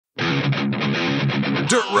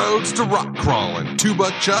Dirt roads to rock crawling,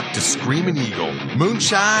 two-buck chuck to screaming eagle,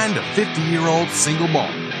 moonshine to 50-year-old single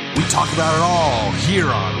malt. We talk about it all here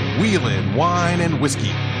on Wheelin' Wine and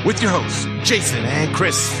Whiskey with your hosts, Jason and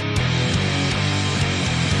Chris.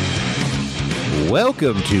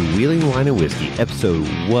 Welcome to Wheeling Wine and Whiskey, episode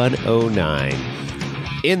 109.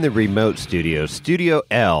 In the remote studio, Studio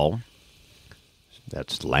L.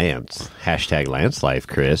 That's Lance. Hashtag Lance Life,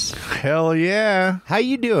 Chris. Hell yeah. How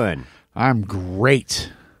you doing? I'm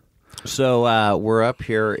great. So we're up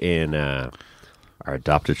here in our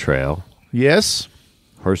adopted trail, Yes.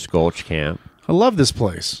 Horse Gulch Camp. I love this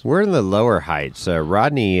place. We're in the lower heights.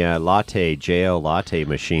 Rodney Latte, JL Latte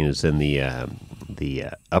machine is in the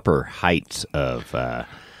upper heights of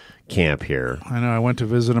camp here. I know. I went to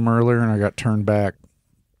visit him earlier and I got turned back.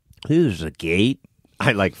 There's a gate.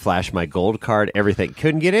 I flashed my gold card, everything.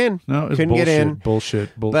 Couldn't get in. No, it's couldn't bullshit, get in. Bullshit.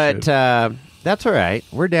 But that's all right.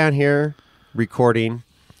 We're down here recording,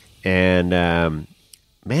 and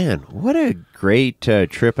man, what a great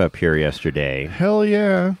trip up here yesterday. Hell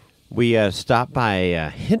yeah. We stopped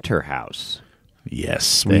by HinterHaus.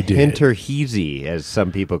 Yes, The we did. HinterHaus, as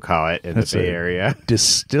some people call it in That's the Bay a Area.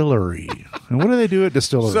 Distillery. And what do they do at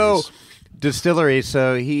distilleries? So, distillery.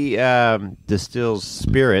 So he distills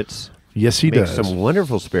spirits. yes, he Makes does. some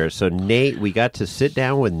wonderful spirits. So Nate, we got to sit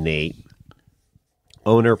down with Nate,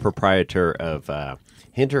 owner, proprietor of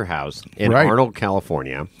HinterHaus in Right. Arnold,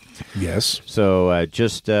 California. Yes. So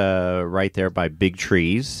just right there by Big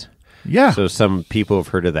Trees. Yeah. So some people have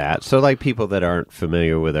heard of that. So like people that aren't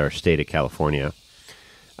familiar with our state of California.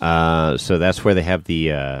 So that's where they have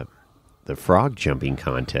the frog jumping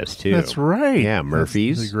contest too. That's right. Yeah,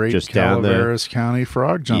 Murphy's. That's the great just down Calaveras County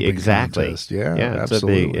frog jumping exactly. contest. Yeah, it's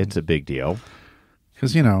absolutely. it's a big deal.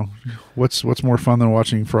 Because, you know, what's more fun than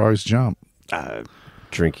watching frogs jump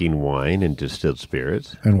Drinking wine and distilled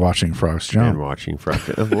spirits. and watching frogs jump? And watching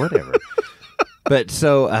whatever. But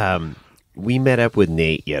so we met up with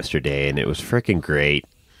Nate yesterday, and it was freaking great.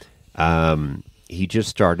 He just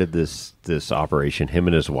started this operation, him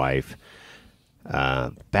and his wife,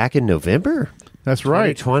 back in November. That's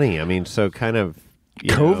right. 2020. I mean, so kind of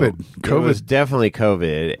COVID. It was definitely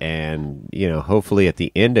COVID, and hopefully at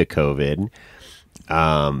the end of COVID.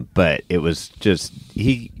 But it was just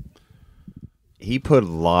he put a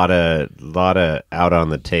lot of out on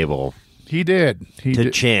the table. He did. He to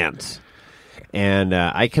did. chance. And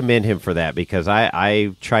I commend him for that because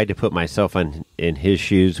I tried to put myself in his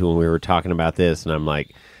shoes when we were talking about this, and I'm like,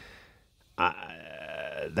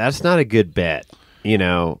 that's not a good bet.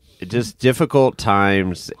 Just difficult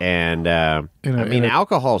times, and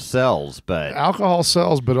alcohol sells, but Alcohol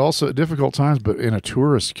sells, but also at difficult times, but in a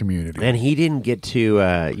tourist community. and he didn't get to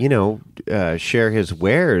share his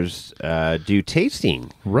wares, do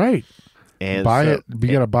tasting. Right. And Buy so- it.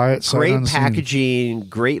 You got to buy it. sight Great unseen. packaging,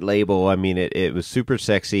 great label. I mean, it was super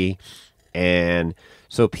sexy, and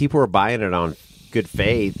so people were buying it on good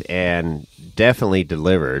faith, and definitely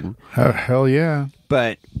delivered. Hell yeah.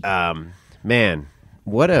 But man,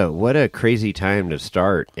 what a crazy time to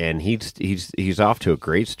start, and he's off to a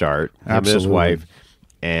great start. Him and his Absolutely. wife,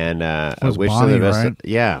 and was wish Bonnie, them the best. right?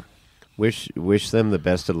 Yeah, wish them the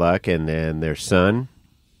best of luck, and then their son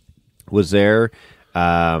was there.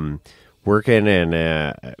 Working, and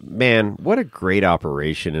man, what a great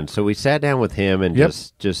operation. And so we sat down with him, and Yep.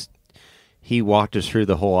 just he walked us through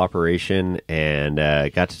the whole operation, and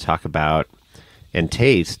got to talk about and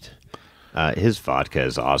taste. His vodka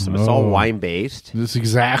is awesome. It's all Oh. wine based, This is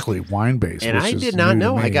exactly wine based. and I did not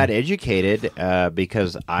know. I got educated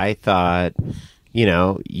because I thought,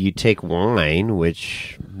 you take wine,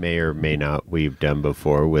 which may or may not we've done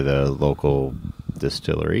before with a local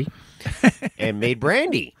distillery, and made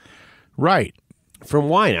brandy. Right. From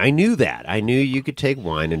wine. I knew that. I knew you could take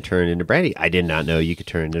wine and turn it into brandy. I did not know you could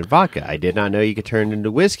turn it into vodka. I did not know you could turn it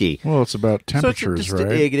into whiskey. Well, it's about So it's temperatures, just-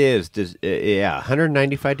 right? It is.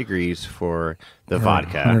 195 degrees for the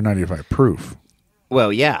vodka. 195 proof.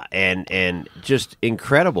 Well, yeah, and just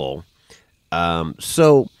incredible.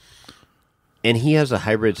 So, and he has a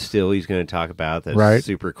hybrid still he's going to talk about that's Right.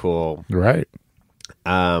 super cool. Right.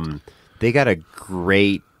 They got a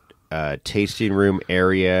great tasting room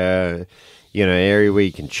area, area where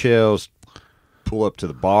you can chill, pull up to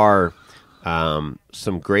the bar,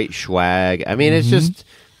 some great swag. I mean, it's just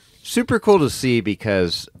super cool to see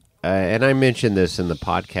because, and I mentioned this in the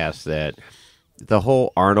podcast, that the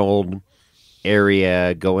whole Arnold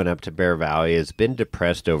area going up to Bear Valley has been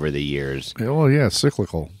depressed over the years. Oh, yeah,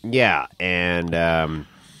 cyclical. Yeah, and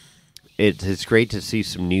it's great to see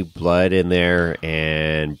some new blood in there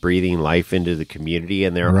and breathing life into the community,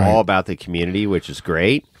 and they're Right. all about the community, which is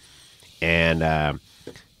great. And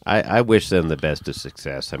I wish them the best of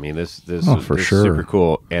success. I mean, this for is sure. super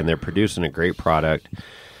cool, and they're producing a great product.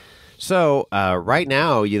 So right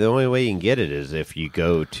now, the only way you can get it is if you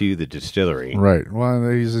go to the distillery. Right. Well,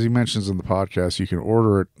 as he mentions in the podcast, you can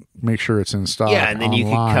order it, make sure it's in stock. Yeah, and then you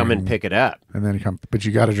can come and online, pick it up. and then but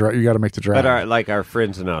you got to make the drive. But our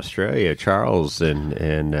friends in Australia, Charles and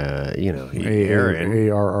Arron.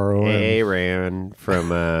 Aaron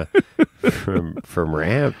from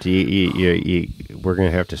Ramp, we're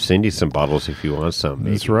gonna have to send you some bottles if you want some.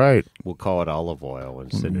 That's right. We'll call it olive oil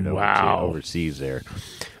and send it over to Wow. overseas there.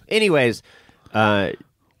 Anyways,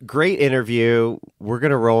 great interview. We're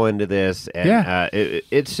gonna roll into this, and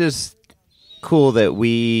it's just cool that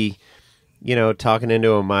we, talking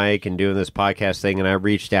into a mic and doing this podcast thing. And I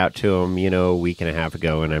reached out to him, a week and a half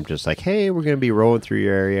ago, and I'm just like, hey, we're gonna be rolling through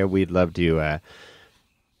your area. We'd love to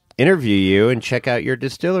interview you and check out your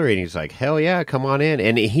distillery. And he's like, hell yeah, come on in.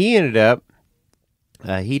 And he ended up.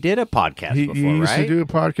 He did a podcast before, he used right? to do a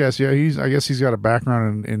podcast. Yeah, I guess he's got a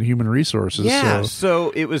background in human resources. Yeah, so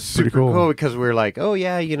so it was super cool because we were like, oh,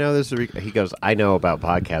 yeah, this is he goes, I know about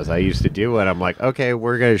podcasts. I used to do it. I'm like, okay,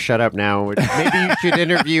 we're going to shut up now. Maybe you should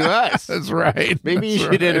interview us. That's right. Maybe you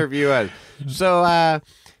should interview us. So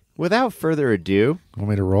without further ado, Want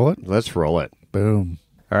me to roll it? let's roll it. Boom.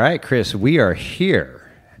 All right, Chris, we are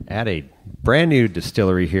here at a brand new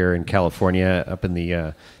distillery here in California, up in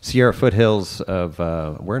the Sierra foothills of,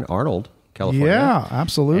 we're in Arnold, California. Yeah,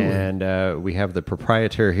 absolutely. And we have the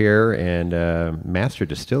proprietor here and master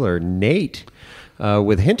distiller, Nate,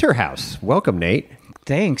 with HinterHaus. Welcome, Nate.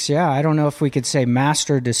 Thanks. Yeah, I don't know if we could say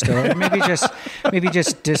master distiller. maybe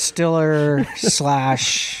just distiller /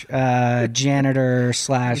 janitor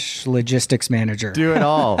 / logistics manager. Do it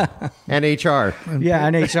all. And HR. Yeah,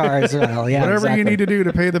 and HR as well. Yeah, Whatever exactly. you need to do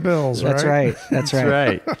to pay the bills. That's right. That's right.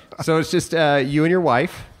 Right. So it's just you and your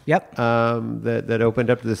wife. Yep. That opened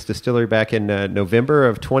up this distillery back in November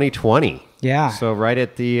of 2020. Yeah. So right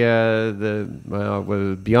at the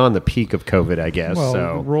beyond the peak of COVID, I guess. Well,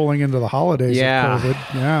 so rolling into the holidays Yeah. of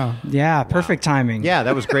COVID. Yeah. Yeah. Perfect timing. yeah,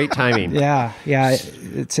 that was great timing. Yeah.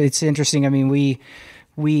 It's interesting. I mean, we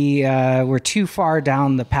were too far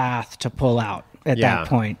down the path to pull out at that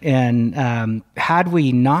point. And had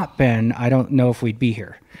we not been, I don't know if we'd be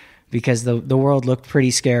here. Because the world looked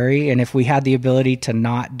pretty scary, and if we had the ability to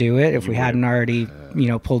not do it, if we hadn't already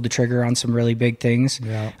pulled the trigger on some really big things,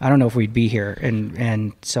 I don't know if we'd be here.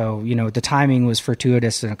 And so the timing was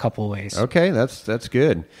fortuitous in a couple of ways. Okay, that's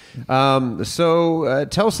good. So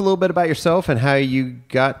tell us a little bit about yourself and how you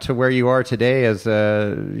got to where you are today as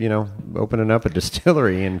opening up a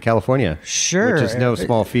distillery in California. Sure, which is no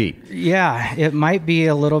small feat. Yeah, it might be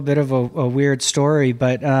a little bit of a weird story,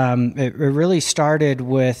 but it really started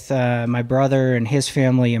with my brother and his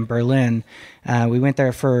family in Berlin. We went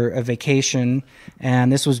there for a vacation,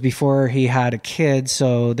 and this was before he had a kid,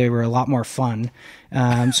 so they were a lot more fun.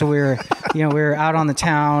 So we were out on the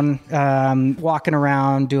town, walking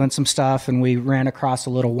around, doing some stuff, and we ran across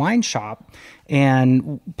a little wine shop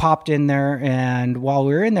and popped in there. And while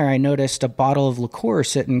we were in there, I noticed a bottle of liqueur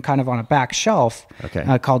sitting kind of on a back shelf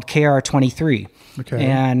called KR23. Okay.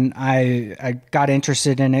 And I got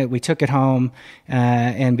interested in it. We took it home,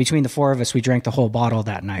 and between the four of us, we drank the whole bottle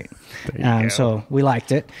that night. So we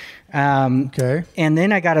liked it. Okay. And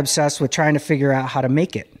then I got obsessed with trying to figure out how to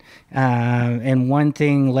make it. And one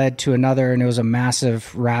thing led to another, and it was a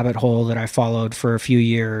massive rabbit hole that I followed for a few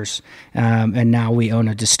years. And now we own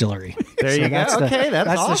a distillery. There you go. That's That's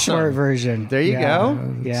the awesome. short version. There you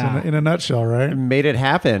go. Yeah. In a nutshell, right? Made it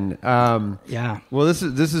happen. Yeah. Well, this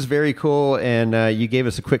is very cool, and you gave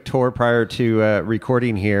us a quick tour prior to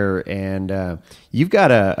recording here, and you've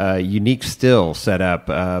got a unique still set up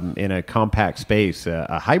in a compact space,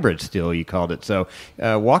 a hybrid still you called it. So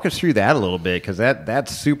walk us through that a little bit, because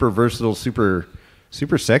that's super versatile, super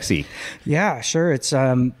sexy. Yeah, sure. It's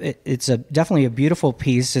definitely a beautiful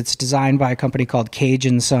piece. It's designed by a company called Cage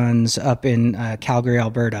 & Sons up in Calgary,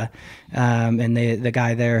 Alberta. And the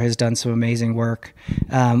guy there has done some amazing work.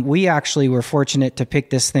 We actually were fortunate to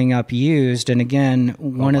pick this thing up used. And again,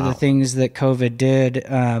 one of the things that COVID did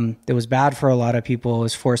that was bad for a lot of people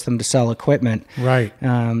was force them to sell equipment. Right.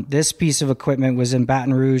 This piece of equipment was in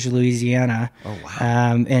Baton Rouge, Louisiana. Oh,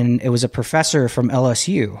 wow. And it was a professor from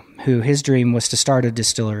LSU who his dream was to start a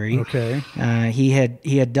distillery. Okay. He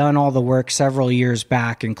had done all the work several years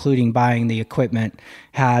back, including buying the equipment,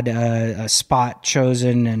 had a spot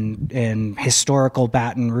chosen in historical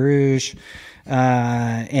Baton Rouge.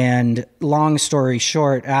 And long story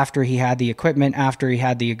short, after he had the equipment, after he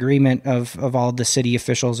had the agreement of all the city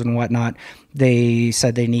officials and whatnot, they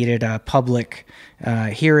said they needed a public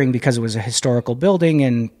hearing because it was a historical building,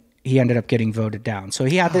 and he ended up getting voted down. So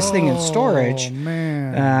he had this thing in storage,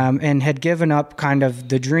 man. and had given up kind of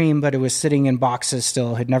the dream, but it was sitting in boxes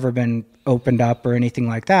still, had never been opened up or anything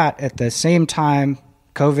like that. At the same time,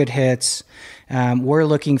 COVID hits. We're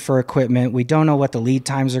looking for equipment. We don't know what the lead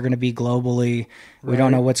times are going to be globally. We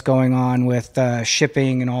don't know what's going on with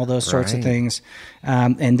shipping and all those sorts of things.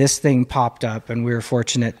 And this thing popped up, and we were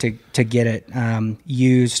fortunate to get it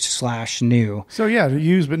used/new. So yeah,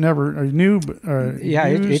 used but never new.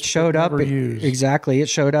 It showed up. Exactly, it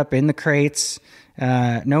showed up in the crates.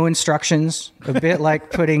 No instructions. A bit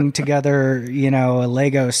like putting together, a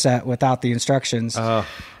Lego set without the instructions.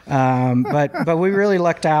 But we really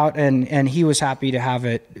lucked out, and he was happy to have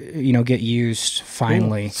it, get used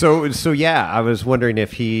finally. So yeah, I was wondering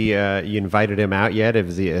if you invited him out yet?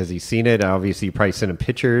 Has he seen it? Obviously, you probably sent him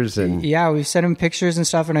pictures and we've sent him pictures and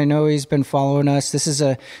stuff, and I know he's been following us. This is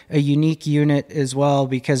a unique unit as well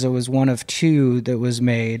because it was one of two that was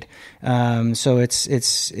made. So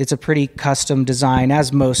it's a pretty custom design,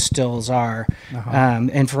 as most stills are.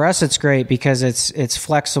 And for us, it's great because it's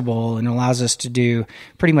flexible and allows us to do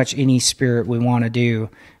pretty much any spirit we want to do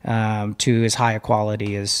to as high a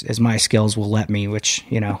quality as my skills will let me, which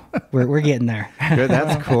we're getting there. Good,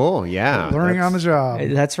 that's cool. Yeah, learning on the job.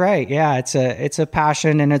 That's right. Yeah, it's a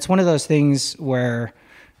passion, and it's one of those things where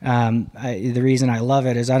the reason I love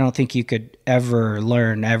it is I don't think you could ever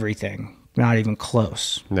learn everything. Not even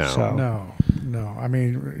close. No. I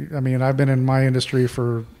mean, I've been in my industry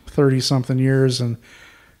for 30-something years, and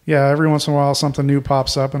yeah, every once in a while something new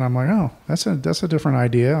pops up, and I'm like, oh, that's a different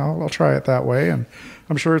idea. I'll try it that way, and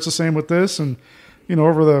I'm sure it's the same with this. And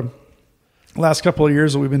over the last couple of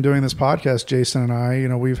years that we've been doing this podcast, Jason and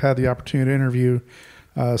I, we've had the opportunity to interview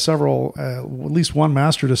several, at least one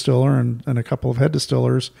master distiller and a couple of head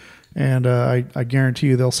distillers, and I guarantee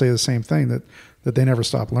you they'll say the same thing, that they never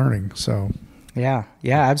stop learning. So yeah,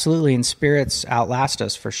 absolutely. And spirits outlast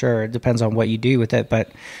us for sure. It depends on what you do with it, but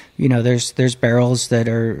there's barrels that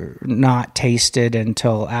are not tasted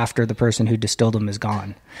until after the person who distilled them is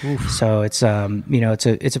gone. Oof. So it's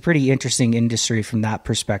it's a pretty interesting industry from that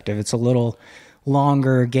perspective. It's a little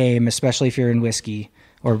longer game, especially if you're in whiskey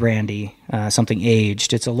or brandy, something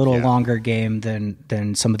aged. It's a little longer game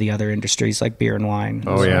than some of the other industries like beer and wine.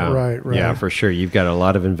 Oh, yeah. Right. Yeah, for sure. You've got a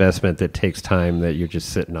lot of investment that takes time that you're just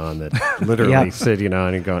sitting on, that literally sitting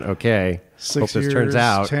on and going, okay, 6 hope years, this turns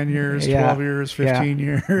out. 10 years, 12 years, 15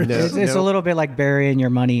 years. It's a little bit like burying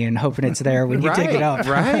your money and hoping it's there when you dig it up.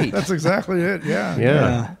 Right. That's exactly it.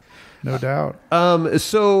 Yeah. No doubt.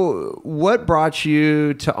 So what brought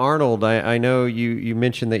you to Arnold? I know you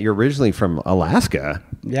mentioned that you're originally from Alaska.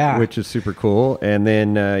 Yeah. Which is super cool. And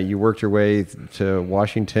then you worked your way to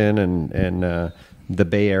Washington and the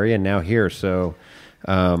Bay Area and now here. So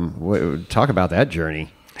talk about that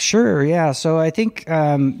journey. Sure, yeah. So I think,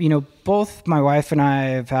 both my wife and I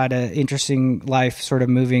have had an interesting life sort of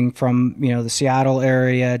moving from, the Seattle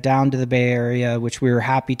area down to the Bay Area, which we were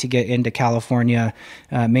happy to get into California,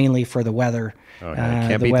 mainly for the weather. Okay.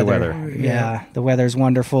 Can't beat the weather. Yeah, the weather's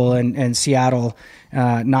wonderful, and Seattle,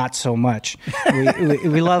 not so much.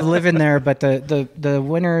 We love living there, but the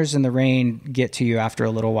winters and the rain get to you after a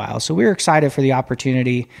little while. So we were excited for the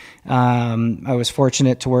opportunity. I was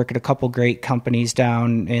fortunate to work at a couple great companies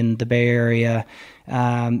down in the Bay Area.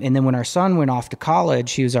 And then when our son went off to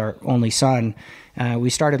college, he was our only son, we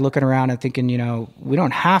started looking around and thinking, we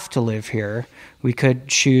don't have to live here. We could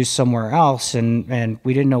choose somewhere else, and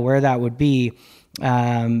we didn't know where that would be.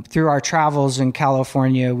 Through our travels in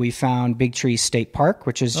California, we found Big Tree State Park,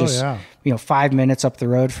 which is just 5 minutes up the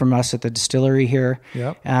road from us at the distillery here.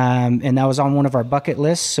 Yep. And that was on one of our bucket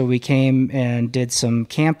lists. So we came and did some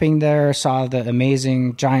camping there, saw the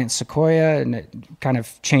amazing giant sequoia, and it kind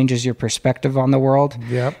of changes your perspective on the world.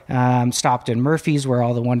 Yep. Stopped in Murphy's, where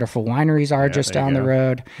all the wonderful wineries are just down the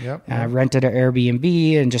road. Yep. Rented an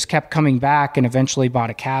Airbnb and just kept coming back, and eventually bought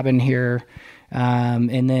a cabin here.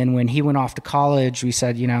 And then when he went off to college, we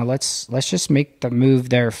said, let's just make the move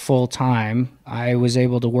there full time. I was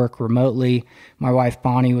able to work remotely. My wife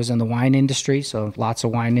Bonnie was in the wine industry, so lots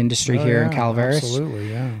of wine industry here in Calaveras. Absolutely,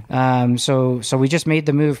 yeah. So we just made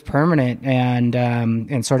the move permanent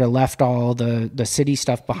and sort of left all the city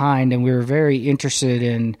stuff behind. And we were very interested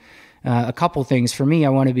in a couple things. For me, I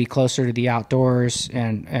want to be closer to the outdoors,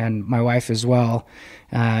 and my wife as well.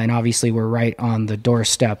 And obviously we're right on the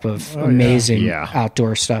doorstep of amazing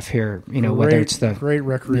outdoor stuff here, whether it's the great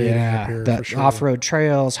recreating up here, the for sure. off-road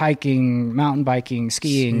trails, hiking, mountain biking,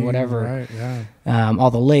 skiing, whatever. Right, yeah.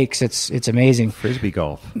 All the lakes, it's amazing. Frisbee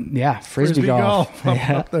golf. Yeah, frisbee golf.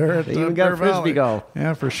 Up there at They even got frisbee golf.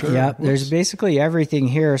 Yeah, for sure. Yeah, there's basically everything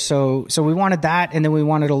here. So we wanted that, and then we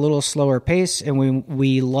wanted a little slower pace, and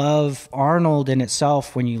we love Arnold in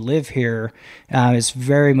itself. When you live here, it's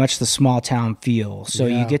very much the small town feel. So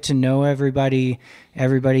you get to know everybody.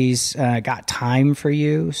 Everybody's got time for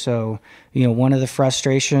you. So, one of the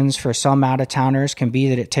frustrations for some out-of-towners can be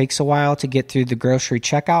that it takes a while to get through the grocery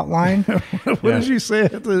checkout line. What did you say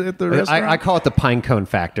at the restaurant? I call it the pine cone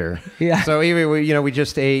factor. Yeah. So even we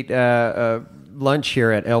just ate lunch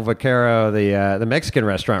here at El Vaquero, the Mexican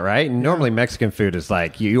restaurant, right? And normally Mexican food is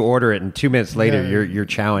like you order it and 2 minutes later you're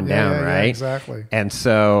chowing down, right? Yeah, exactly. And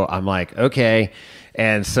so I'm like, okay.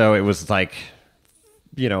 And so it was like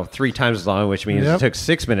 3 times as long, which means it took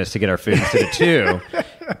 6 minutes to get our food instead of 2.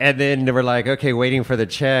 And then we're like, okay, waiting for the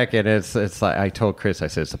check. And it's like, I told Chris, I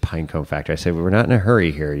said, it's the pine cone factor. I said, we're not in a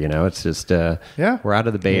hurry here. It's just, we're out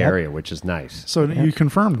of the Bay Area, which is nice. So you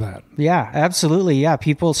confirmed that. Yeah, absolutely. Yeah.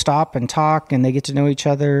 People stop and talk and they get to know each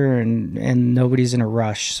other and nobody's in a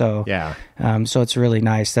rush. So, so it's really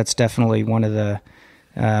nice. That's definitely one of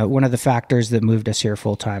the factors that moved us here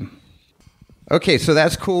full time. Okay, so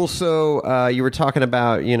that's cool. So you were talking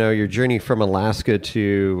about your journey from Alaska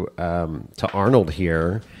to Arnold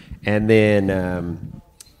here, and then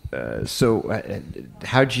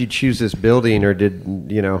how did you choose this building, or did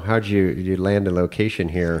you land a location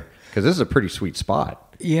here? Because this is a pretty sweet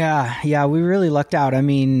spot. Yeah, we really lucked out. I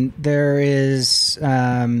mean, there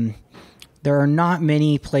are not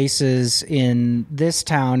many places in this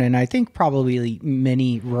town, and I think probably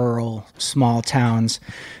many rural small towns,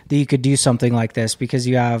 that you could do something like this, because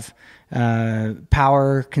you have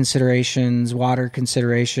power considerations, water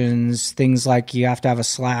considerations, things like you have to have a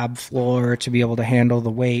slab floor to be able to handle the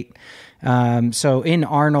weight. So in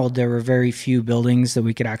Arnold, there were very few buildings that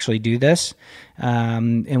we could actually do this.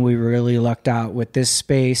 And we really lucked out with this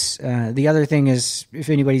space. The other thing is, if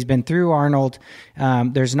anybody's been through Arnold,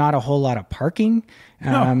 there's not a whole lot of parking.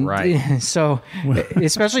 Right. So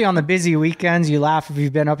especially on the busy weekends, you laugh if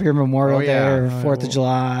you've been up here Memorial Day or 4th of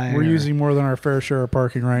July. We're using more than our fair share of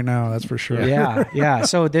parking right now. That's for sure. Yeah.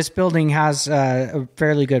 So this building has a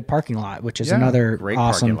fairly good parking lot, which is another great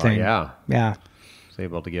awesome parking thing. lot, Yeah. I was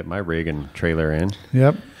able to get my rig and trailer in.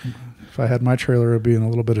 Yep. If I had my trailer, it'd be in a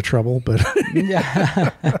little bit of trouble, but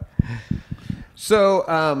So,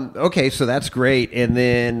 okay, so that's great. And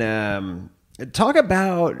then talk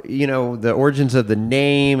about, the origins of the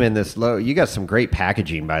name and this logo. You got some great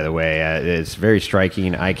packaging, by the way. It's very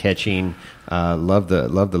striking, eye-catching. Love the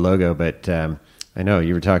logo, but I know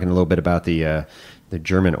you were talking a little bit about the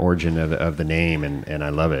German origin of the name, and I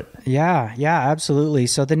love it. Yeah, absolutely.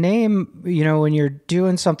 So the name, when you're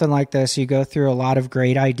doing something like this, you go through a lot of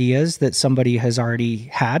great ideas that somebody has already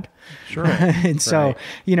had. sure. And so,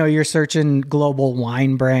 you're searching global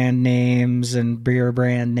wine brand names and beer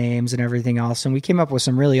brand names and everything else. And we came up with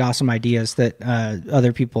some really awesome ideas that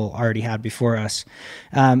other people already had before us.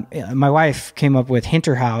 My wife came up with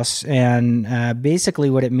HinterHaus, and basically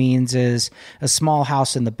what it means is a small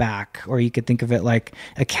house in the back, or you could think of it like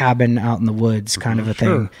a cabin out in the woods kind of a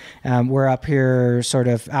thing. We're up here sort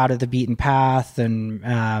of out of the beaten path, and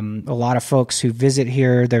a lot of folks who visit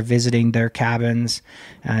here, they're visiting their cabins.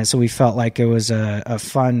 So we felt like it was a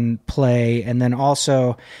fun play. And then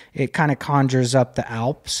also it kind of conjures up the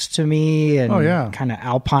Alps to me, and kind of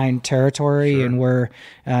alpine territory. Sure. And we're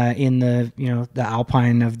in the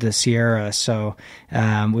alpine of the Sierra. So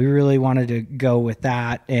we really wanted to go with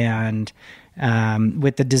that. And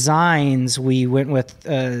with the designs, we went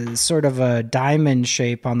with sort of a diamond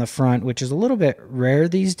shape on the front, which is a little bit rare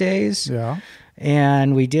these days. Yeah.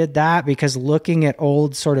 And we did that because looking at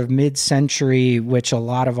old sort of mid-century, which a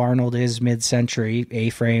lot of Arnold is mid-century,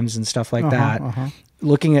 A-frames and stuff like that.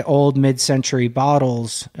 Looking at old mid-century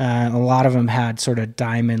bottles, a lot of them had sort of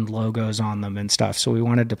diamond logos on them and stuff. So we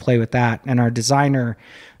wanted to play with that. And our designer,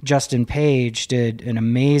 Justin Page, did an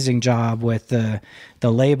amazing job with the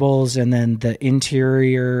labels, and then the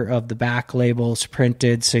interior of the back labels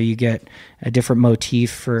printed, so you get a different motif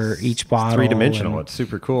for each bottle. 3-dimensional. It's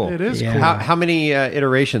super cool. It is cool. How many many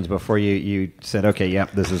iterations before you said, okay,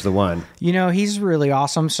 yep, this is the one? He's really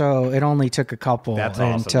awesome. So it only took a couple. That's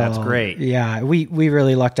awesome. That's great. Yeah, we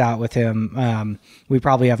really lucked out with him. We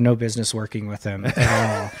probably have no business working with him at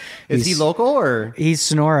all. Is he local or? He's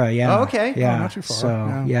Sonora, yeah. Oh, okay. Yeah, not too far.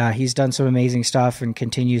 So, yeah, he's done some amazing stuff and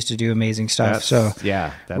continues to do amazing stuff.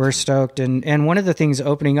 We're stoked. And one of the things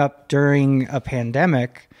opening up during a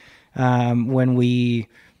pandemic, when we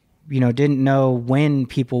didn't know when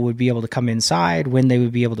people would be able to come inside, when they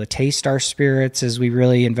would be able to taste our spirits, as we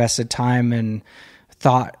really invested time and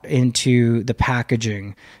thought into the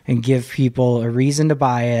packaging and give people a reason to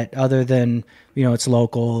buy it other than, it's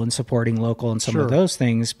local and supporting local and some of those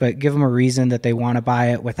things, but give them a reason that they want to buy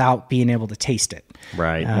it without being able to taste it.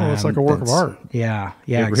 Right. It's like a work of art. Yeah.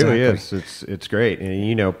 Yeah, It really is. It's great.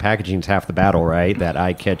 And packaging's half the battle, right? That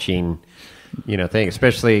eye-catching thing,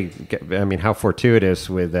 especially, how fortuitous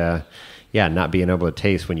with, not being able to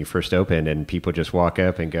taste when you first open and people just walk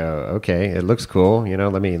up and go, okay, it looks cool.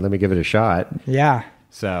 Let me give it a shot. Yeah.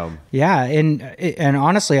 So, yeah. And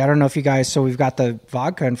honestly, I don't know if you guys, so we've got the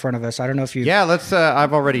vodka in front of us. I don't know if you, let's,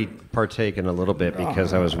 I've already partaken a little bit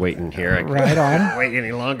because I was waiting here. I right on. Wait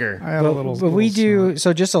any longer. I had a little. But we do,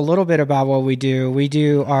 so just a little bit about what we do. We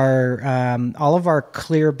do our, all of our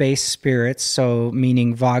clear based spirits. So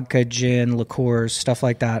meaning vodka, gin, liqueurs, stuff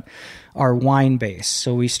like that, are wine based.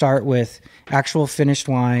 So we start with actual finished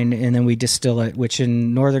wine and then we distill it, which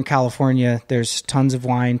in Northern California, there's tons of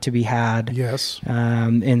wine to be had. Yes.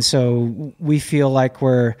 And so we feel like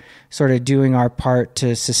we're sort of doing our part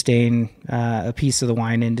to sustain a piece of the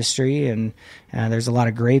wine industry. And there's a lot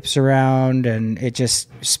of grapes around and it just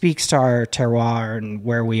speaks to our terroir and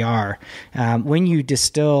where we are. When you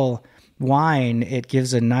distill wine, it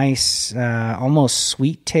gives a nice, almost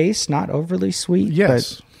sweet taste, not overly sweet.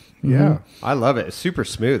 Yes. But, yeah. I love it. It's super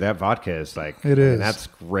smooth. That vodka is it is. That's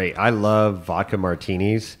great. I love vodka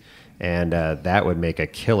martinis, and that would make a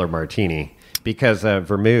killer martini. Because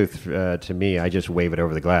vermouth, to me, I just wave it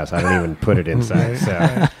over the glass. I don't even put it inside.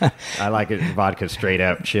 So I like it vodka straight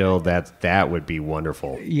up, chilled. That would be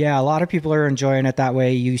wonderful. Yeah, a lot of people are enjoying it that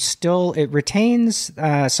way. It retains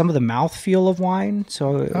some of the mouthfeel of wine.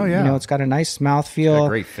 So, it's got a nice mouthfeel. Got a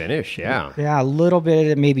great finish, yeah. Yeah, a little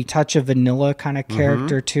bit, maybe touch of vanilla kind of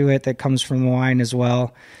character to it that comes from the wine as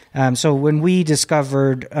well. So when we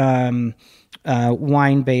discovered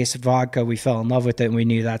wine-based vodka, we fell in love with it, and we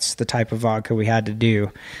knew that's the type of vodka we had to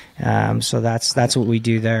do. So that's what we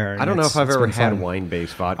do there. I don't know if I've ever had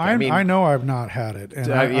wine-based vodka. I know I've not had it,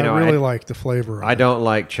 and I really like the flavor of it. I don't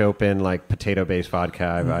like Chopin, like potato-based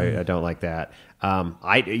vodka. I don't like that.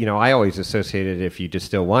 I always associated if you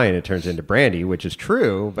distill wine, it turns into brandy, which is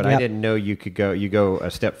true, but I didn't know you go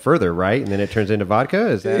a step further, right? And then it turns into vodka.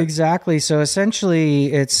 Is that exactly? So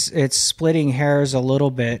essentially, it's splitting hairs a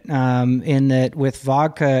little bit in that with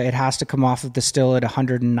vodka, it has to come off of the still at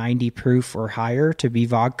 190 proof or higher to be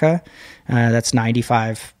vodka. That's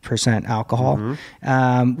 95% alcohol.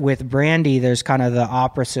 With brandy, there's kind of the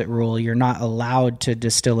opposite rule. You're not allowed to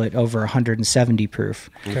distill it over 170 proof.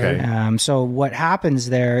 Okay. So what happens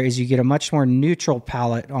there is you get a much more neutral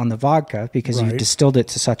palate on the vodka because you've distilled it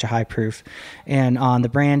to such a high proof. And on the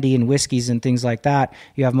brandy and whiskeys and things like that,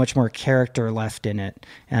 you have much more character left in it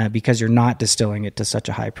because you're not distilling it to such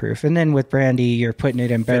a high proof. And then with brandy, you're putting it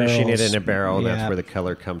in barrels. Finishing it in a barrel, that's where the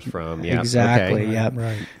color comes from. Yeah. Exactly, okay. yep.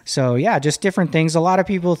 Right. So, just different things. A lot of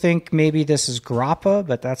people think maybe this is grappa,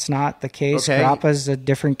 but that's not the case. Okay. Grappa is a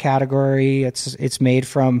different category. It's made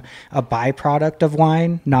from a byproduct of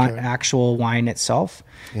wine, not actual wine itself.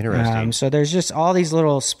 Interesting. So there's just all these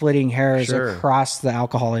little splitting hairs across the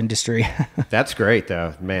alcohol industry. That's great,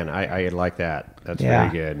 though. Man, I like that. That's very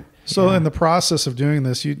good. So in the process of doing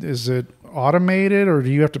this, is it automated or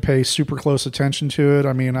do you have to pay super close attention to it?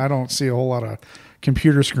 I mean, I don't see a whole lot of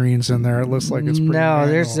computer screens in there. It looks like it's pretty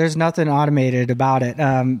manual. There's nothing automated about it.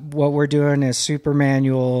 What we're doing is super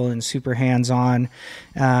manual and super hands-on.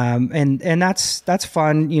 And that's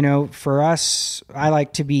fun. For us, I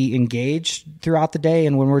like to be engaged throughout the day.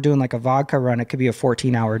 And when we're doing like a vodka run, it could be a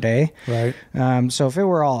 14-hour day. Right. So if it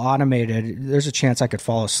were all automated, there's a chance I could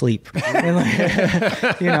fall asleep.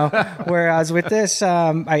 Whereas with this,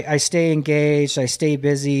 I stay engaged, I stay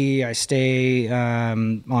busy, I stay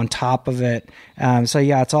on top of it.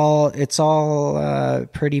 It's all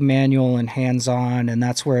pretty manual and hands-on, and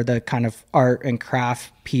that's where the kind of art and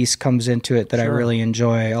craft piece comes into it that I really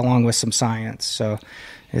enjoy, along with some science. So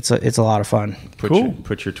it's a lot of fun.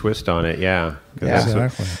 Put your twist on it, yeah.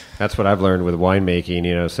 Exactly. That's what I've learned with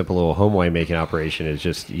winemaking. Simple little home winemaking operation is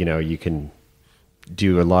just you can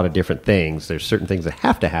do a lot of different things. There's certain things that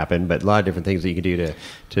have to happen, but a lot of different things that you can do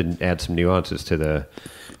to add some nuances to the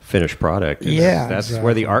finished product. And that's exactly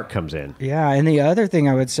where the art comes in. Yeah, and the other thing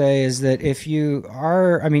I would say is that if you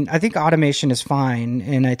are, I mean, I think automation is fine,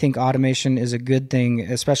 and I think automation is a good thing,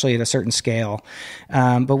 especially at a certain scale.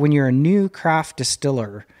 But when you're a new craft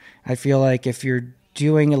distiller, I feel like if you're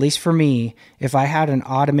doing, at least for me, if I had an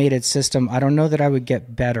automated system, I don't know that I would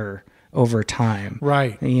get better over time.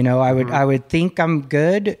 Right. You know, I would think I'm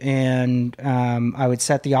good, and I would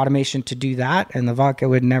set the automation to do that, and the vodka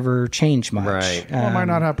would never change much. Right. Well, it might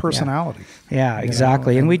not have personality. Yeah,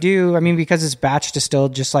 exactly. And we do, I mean, because it's batch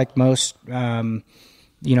distilled, just like most,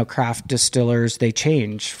 craft distillers, they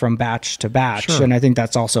change from batch to batch. Sure. And I think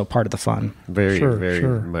that's also part of the fun. Very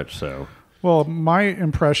much so. Well, my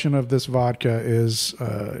impression of this vodka is,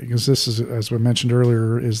 because this is, as we mentioned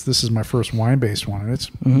earlier, this is my first wine-based one, and it's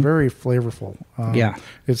very flavorful.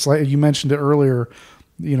 It's like you mentioned it earlier.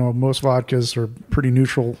 You know, most vodkas are pretty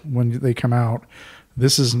neutral when they come out.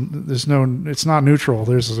 It's not neutral.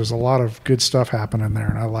 There's a lot of good stuff happening there,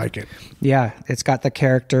 and I like it. Yeah, it's got the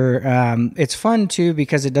character. It's fun too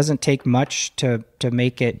because it doesn't take much to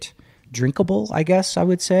make it drinkable, I guess I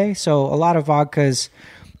would say. So a lot of vodkas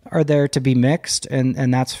are there to be mixed,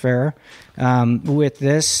 and that's fair. With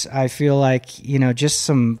this, I feel like, just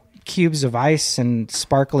some cubes of ice and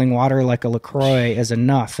sparkling water like a LaCroix is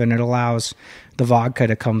enough, and it allows the vodka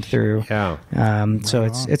to come through. Yeah. So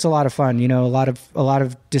it's a lot of fun. A lot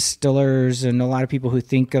of distillers and a lot of people who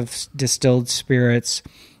think of distilled spirits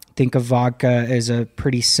think of vodka as a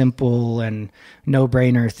pretty simple and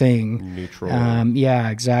no-brainer thing. Neutral. Yeah,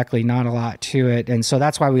 exactly. Not a lot to it. And so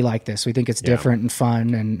that's why we like this. We think it's different and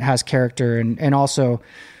fun and has character. And also,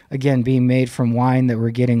 again, being made from wine that we're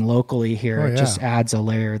getting locally here, it just adds a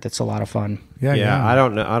layer that's a lot of fun. Yeah. I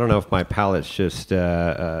don't know if my palate's just,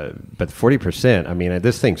 but 40%. I mean,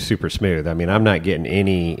 this thing's super smooth. I mean, I'm not getting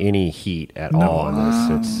any heat at all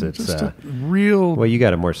on this. It's just a real. Well, you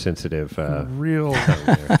got a more sensitive, real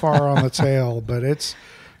far on the tail, but it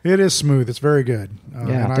is smooth. It's very good.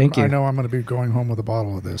 Thank you. I know I'm going to be going home with a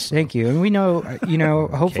bottle of this. So. Thank you. And we know,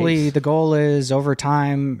 hopefully the goal is over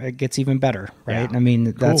time it gets even better, right? Yeah. I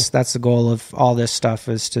mean, that's the goal of all this stuff,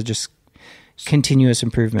 is to just continuous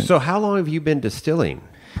improvement. So how long have you been distilling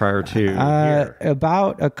prior to here?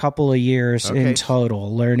 About a couple of years in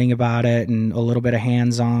total, learning about it and a little bit of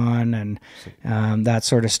hands-on and that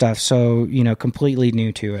sort of stuff. So, completely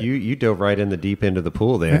new to it. You dove right in the deep end of the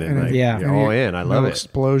pool then. You're all in. I love it.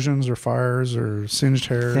 Explosions or fires or singed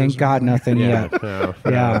hairs. Thank God nothing yet. No.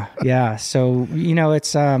 Yeah. So,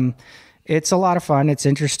 it's a lot of fun. It's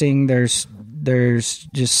interesting. There's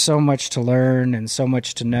just so much to learn and so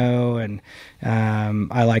much to know, and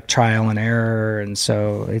I like trial and error, and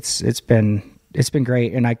so it's been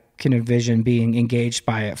great, and I can envision being engaged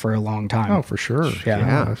by it for a long time. Oh, for sure.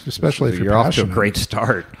 Yeah. Especially if you're off to a passionate. great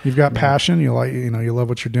start. You've got passion. You like, you love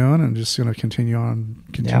what you're doing, and just going to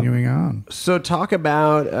continuing on. So talk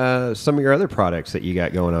about some of your other products that you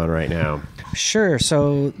got going on right now. Sure.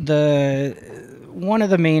 So one of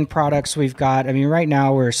the main products we've got, I mean, right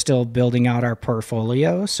now we're still building out our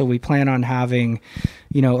portfolio. So we plan on having,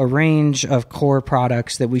 a range of core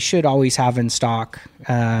products that we should always have in stock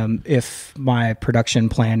if my production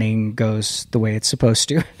planning goes the way it's supposed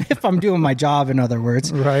to, if I'm doing my job, in other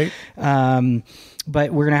words. Right.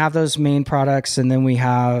 But we're going to have those main products, and then we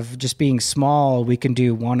have, just being small, we can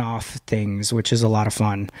do one-off things, which is a lot of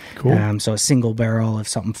fun. Cool. So a single barrel of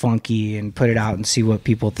something funky and put it out and see what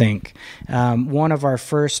people think. One of our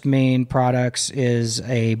first main products is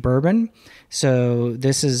a bourbon. So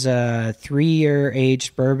this is a 3-year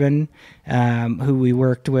aged bourbon, who we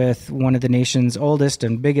worked with one of the nation's oldest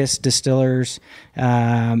and biggest distillers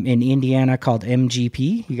in Indiana called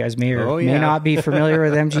MGP. You guys may not be familiar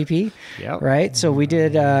with MGP, right? So we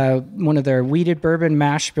did one of their weeded bourbon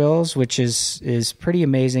mash bills, which is pretty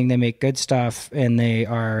amazing. They make good stuff, and they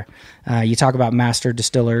are, you talk about master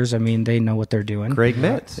distillers. I mean, they know what they're doing. Great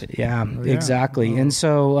mix. Yeah, exactly. And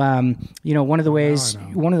so, one of the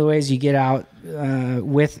ways you get out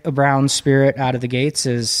with a brown spirit out of the gates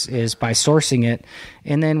is by sourcing it.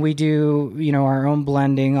 And then we do, our own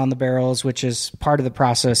blending on the barrels, which is part of the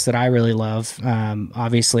process that I really love.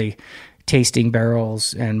 Obviously, tasting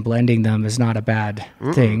barrels and blending them is not a bad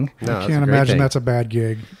thing. No, I can't imagine that's a bad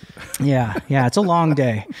gig. Yeah, it's a long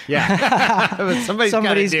day. Yeah, but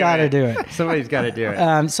somebody's got to do it. Somebody's got to do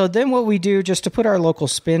it. So then what we do, just to put our local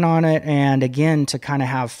spin on it, and again, to kind of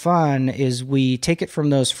have fun, is we take it from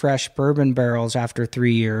those fresh bourbon barrels after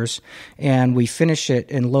 3 years, and we finish it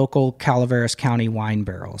in local Calaveras County wine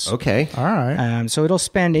barrels. Okay. All right. So it'll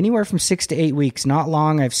spend anywhere from 6 to 8 weeks, not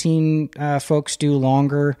long. I've seen folks do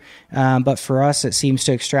longer, but for us, it seems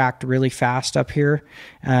to extract really fast up here.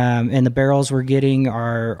 And the barrels we're getting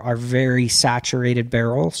are very saturated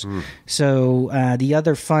barrels. So the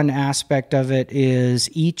other fun aspect of it is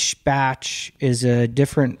each batch is a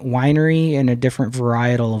different winery and a different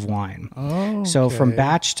varietal of wine. Oh, so okay. from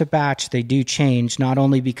batch to batch, they do change, not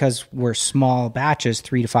only because we're small batches,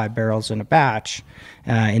 3 to 5 barrels in a batch,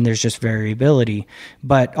 and there's just variability,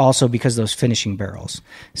 but also because those finishing barrels.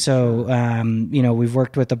 So, we've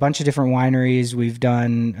worked with a bunch of different wineries. We've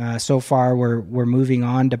done, so far, we're moving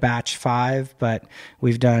on to batch 5, but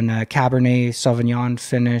we've done a Cabernet Sauvignon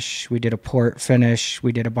finish. We did a Port finish.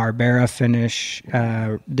 We did a Barbera finish.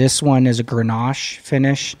 This one is a Grenache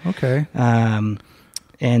finish. Okay.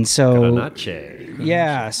 And so,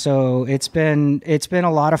 Yeah, so it's been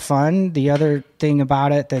a lot of fun. The other thing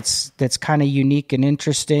about it that's kind of unique and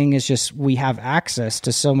interesting is just we have access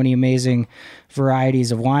to so many amazing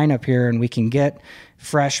varieties of wine up here, and we can get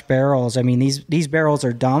fresh barrels. I mean, these barrels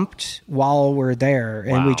are dumped while we're there,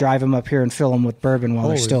 and we drive them up here and fill them with bourbon while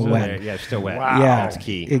they're still wet. Yeah, still wet. Wow. Yeah, That's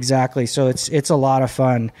key. Exactly. So it's a lot of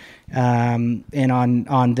fun. And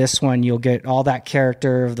on this one, you'll get all that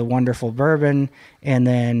character of the wonderful bourbon, and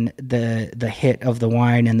then the hit of the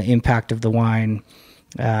wine and the impact of the wine.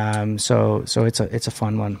 So it's a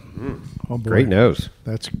fun one. Oh, boy. Great nose.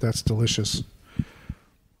 That's delicious.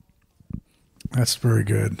 That's very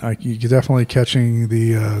good. You're definitely catching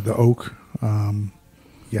the oak.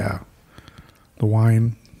 The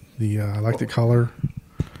wine. I like the color.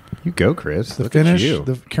 You go, Chris. The Look finish, at you.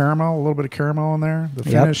 the caramel, a little bit of caramel in there. The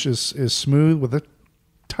finish is smooth with a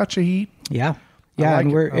touch of heat. Yeah. I like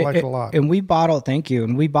and I like it a lot. And we bottle, thank you.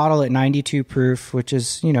 And we bottle at 92 proof, which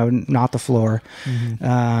is, not the floor.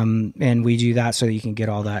 And we do that so you can get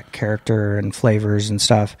all that character and flavors and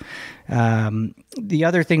stuff. The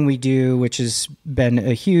other thing we do, which has been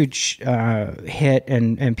a huge hit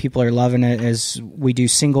and people are loving it, is we do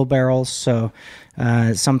single barrels. So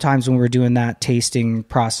sometimes when we're doing that tasting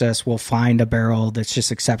process, we'll find a barrel that's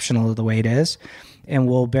just exceptional the way it is, and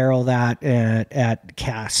we'll barrel that at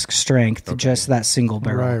cask strength, just that single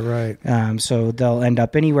barrel. Right. So they'll end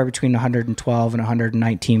up anywhere between 112 and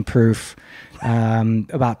 119 proof,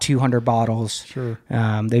 about 200 bottles. Sure.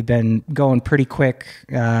 They've been going pretty quick.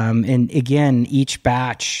 And again, each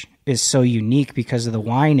batch is so unique because of the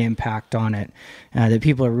wine impact on it, that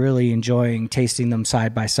people are really enjoying tasting them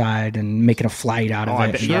side by side and making a flight out of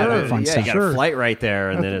it. You got a flight right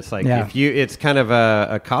there, and then it's like it's kind of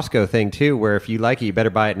a Costco thing too, where if you like it, you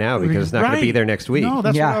better buy it now because it's not going to be there next week. No,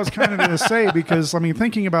 that's what I was kind of going to say, because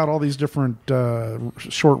thinking about all these different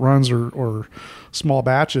short runs or small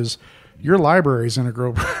batches, your library is going to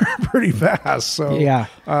grow pretty fast. So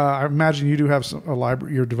I imagine you do have a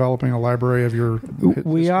library. You're developing a library of your.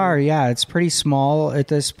 We are, it's pretty small at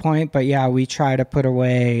this point, but we try to put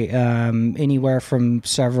away anywhere from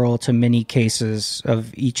several to many cases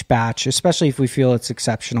of each batch, especially if we feel it's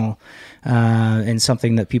exceptional and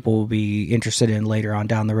something that people will be interested in later on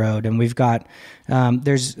down the road. And we've got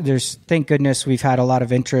there's thank goodness we've had a lot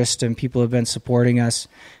of interest and people have been supporting us.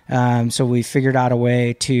 So we figured out a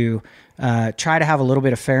way to try to have a little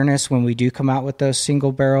bit of fairness when we do come out with those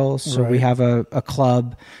single barrels. So we have a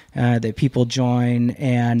club that people join,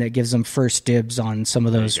 and it gives them first dibs on some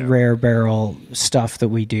of those rare barrel stuff that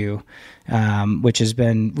we do, which has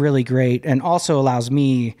been really great, and also allows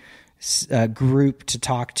me a group to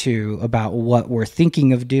talk to about what we're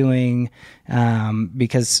thinking of doing,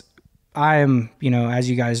 because I am, as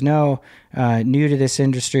you guys know, new to this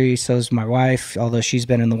industry. So is my wife, although she's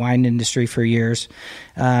been in the wine industry for years.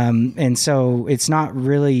 And so it's not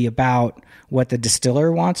really about what the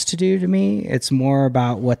distiller wants to do to me. It's more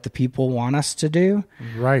about what the people want us to do.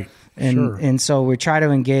 Right. And so we try to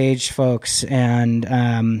engage folks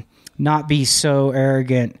and not be so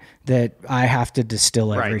arrogant that I have to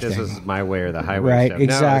distill everything. Right, this is my way or the highway. Right, stuff.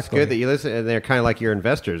 exactly. No, it's good that you listen, and they're kind of like your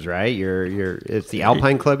investors, right? It's the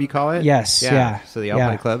Alpine Club, you call it? Yes, yeah. So the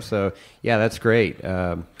Alpine Club. So that's great.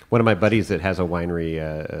 One of my buddies that has a winery,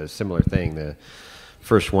 a similar thing. The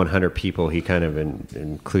first 100 people he kind of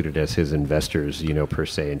included as his investors, per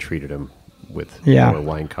se, and treated them with more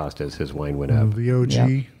wine cost as his wine went up. The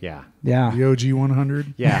OG. Yeah. The OG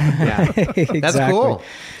 100. Yeah. Exactly. That's cool.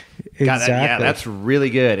 Yeah, that's really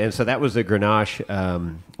good. And so that was the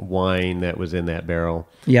Grenache wine that was in that barrel.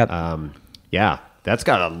 Yep. Yeah, that's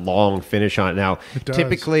got a long finish on it. Now,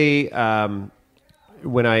 typically,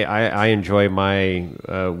 when I enjoy my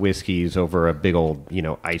whiskeys over a big old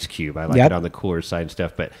ice cube, I like it on the cooler side and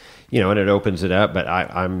stuff. But and it opens it up. But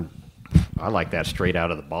I like that straight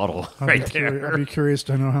out of the bottle there. I'd be curious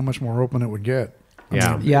to know how much more open it would get. It's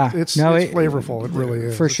flavorful. It really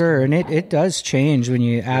is. For sure. And it does change when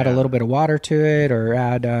you add a little bit of water to it or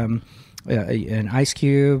add an ice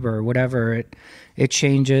cube or whatever. It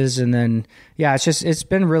changes. And then, it's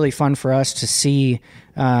been really fun for us to see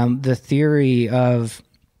the theory of,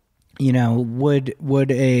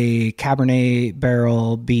 would a Cabernet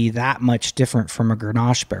barrel be that much different from a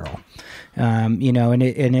Grenache barrel? And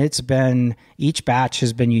it's been, each batch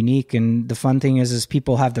has been unique. And the fun thing is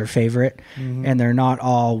people have their favorite and they're not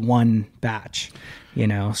all one batch,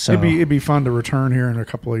 so it'd be fun to return here in a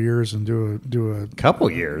couple of years and do a couple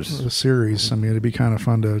years, a series. I mean, it'd be kind of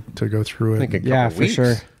fun to go through it. For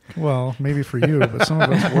sure. Well, maybe for you, but some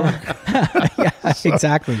of us work.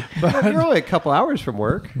 Exactly. But you're only a couple hours from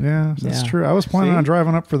work. Yeah, that's true. I was planning on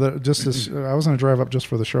driving up for I was going to drive up just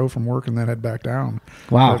for the show from work and then head back down.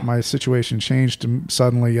 Wow. But my situation changed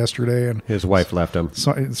suddenly yesterday, and his wife left him.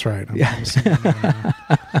 So that's right.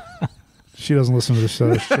 She doesn't listen to the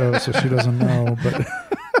show, so she doesn't know. But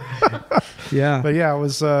but it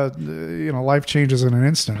was life changes in an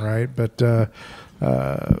instant, right? But.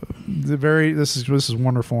 This is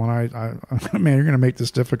wonderful, and I man, you're going to make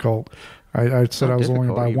this difficult. I said I was only going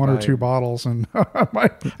to buy one or two bottles, and I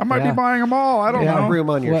might be buying them all. I don't know.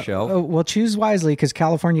 Room on your shelf. Well, choose wisely because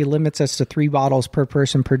California limits us to 3 bottles per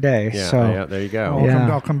person per day. Yeah, there you go.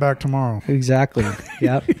 I'll come back tomorrow. Exactly.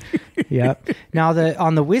 Yep. Now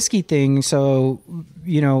on the whiskey thing, so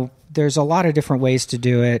there's a lot of different ways to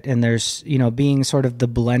do it, and there's being sort of the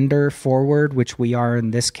blender forward, which we are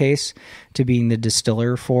in this case, to being the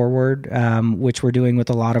distiller forward, which we're doing with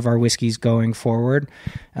a lot of our whiskeys going forward.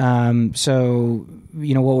 So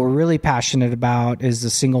what we're really passionate about is the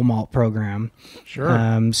single malt program.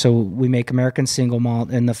 Sure. So we make American single malt,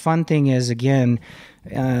 and the fun thing is, again,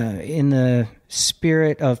 in the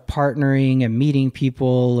spirit of partnering and meeting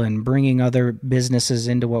people and bringing other businesses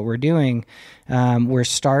into what we're doing, we're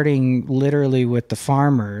starting literally with the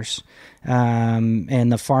farmers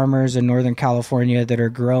and the farmers in Northern California that are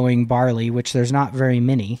growing barley, which there's not very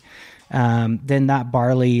many. Then that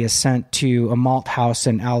barley is sent to a malt house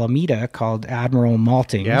in Alameda called Admiral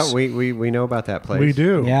Maltings. Yeah, we know about that place. We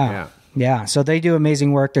do. Yeah. So they do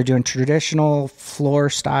amazing work. They're doing traditional floor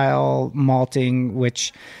style malting,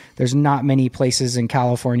 which there's not many places in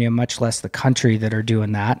California, much less the country, that are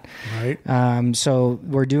doing that. Right. So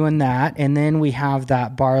we're doing that. And then we have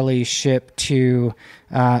that barley shipped to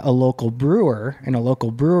a local brewer in a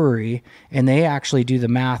local brewery, and they actually do the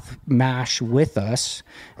mash with us.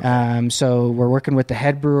 So we're working with the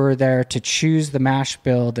head brewer there to choose the mash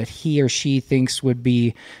bill that he or she thinks would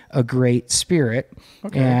be a great spirit.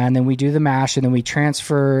 Okay. And then we do the mash, and then we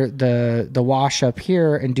transfer the wash up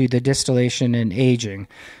here and do the distillation and aging.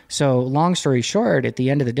 So long story short, at the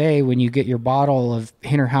end of the day, when you get your bottle of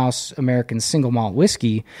HinterHaus American single malt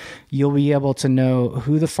whiskey, you'll be able to know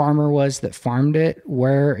who the farmer was that farmed it,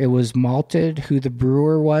 where it was malted, who the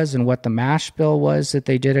brewer was, and what the mash bill was that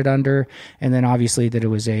they did it under, and then obviously that it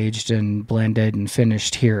was aged and blended and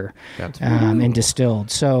finished here and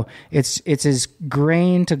distilled. So it's as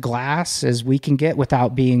grain to glass as we can get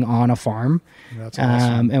without being on a farm. That's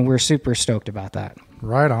awesome. And we're super stoked about that.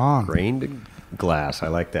 Right on. Grain to glass. I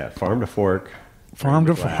like that. Farm to fork. Farm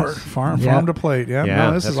to fork. Farm to plate.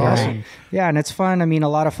 Yeah, this is awesome. Right. Yeah, and it's fun. I mean, a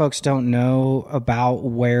lot of folks don't know about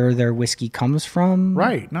where their whiskey comes from.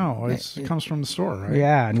 Right. No, it comes from the store, right?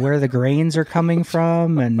 Yeah, and where the grains are coming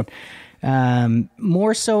from. And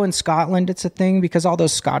more so in Scotland, it's a thing because all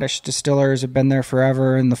those Scottish distillers have been there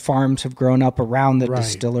forever, and the farms have grown up around the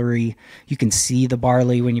distillery. You can see the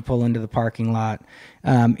barley when you pull into the parking lot.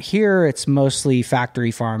 Here, it's mostly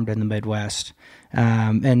factory farmed in the Midwest.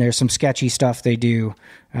 And there's some sketchy stuff they do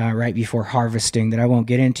right before harvesting that I won't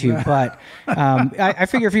get into. But I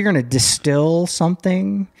figure if you're going to distill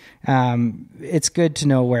something, it's good to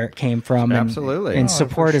know where it came from and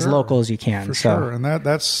support as local as you can. For sure. And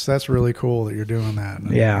that's really cool that you're doing that.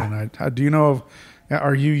 And do you know of...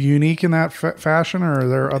 Are you unique in that fashion, or are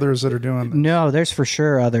there others that are doing this? No, there's for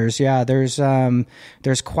sure others. Yeah, there's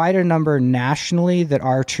quite a number nationally that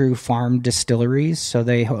are true farm distilleries. So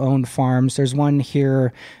they own farms. There's one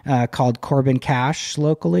here called Corbin Cash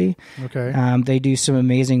locally. Okay. They do some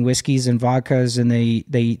amazing whiskeys and vodkas, and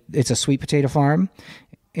it's a sweet potato farm.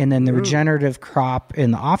 And then the regenerative crop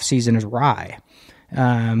in the off season is rye.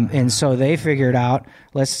 And so they figured out,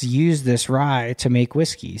 let's use this rye to make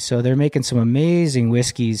whiskey. So they're making some amazing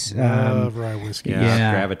whiskeys. Love rye whiskey.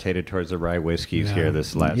 Yeah, gravitated towards the rye whiskeys here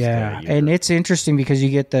this last year. And it's interesting because you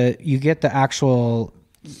get the actual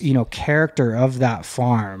character of that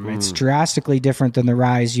farm. It's drastically different than the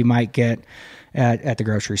rye you might get at the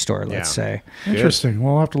grocery store, let's say. Interesting. Good.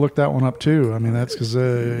 We'll have to look that one up too. I mean, that's because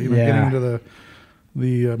getting into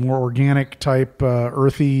the more organic type,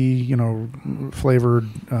 earthy, flavored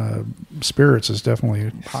spirits is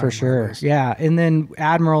definitely for sure. Yeah, and then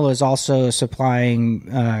Admiral is also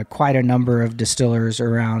supplying quite a number of distillers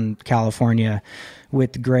around California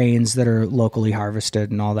with grains that are locally harvested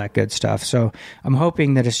and all that good stuff. So I'm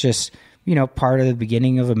hoping that it's just part of the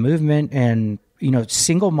beginning of a movement. And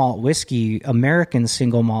single malt whiskey, American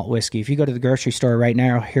single malt whiskey. If you go to the grocery store right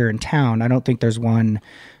now here in town, I don't think there's one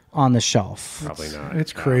on the shelf. Probably not.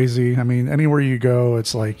 It's crazy. I mean, anywhere you go,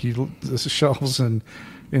 it's like the shelves and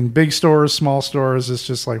in big stores, small stores, it's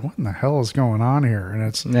just like, what in the hell is going on here? And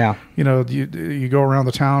it's, you go around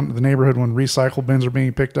the neighborhood when recycle bins are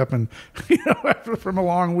being picked up, and from a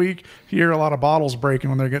long week, you hear a lot of bottles breaking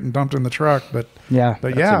when they're getting dumped in the truck. But that's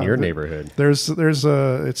in your neighborhood.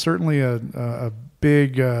 It's certainly a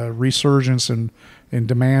big resurgence in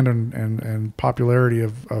demand and popularity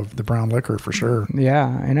of the brown liquor for sure.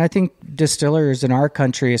 Yeah, and I think distillers in our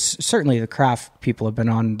country, certainly the craft people have been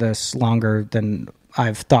on this longer than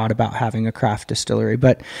I've thought about having a craft distillery,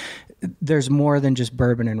 but there's more than just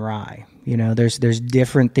bourbon and rye. There's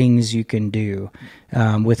different things you can do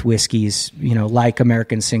with whiskeys, like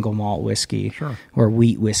American single malt whiskey or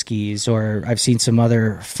wheat whiskeys, or I've seen some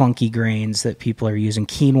other funky grains that people are using,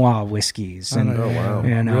 quinoa whiskeys. And, oh, wow.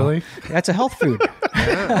 Really? That's a health food.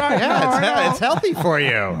 It's healthy for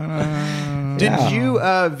you. Did you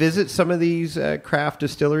visit some of these craft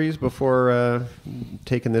distilleries before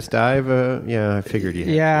taking this dive? I figured you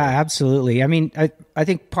had. Yeah, absolutely. I mean, I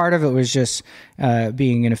think part of it was just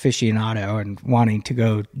being an aficionado and wanting to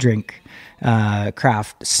go drink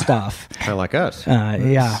craft stuff. Kind of like us.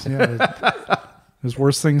 There's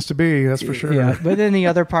worse things to be, that's for sure. Yeah, but then the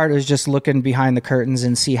other part is just looking behind the curtains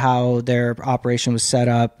and see how their operation was set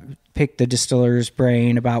up, pick the distiller's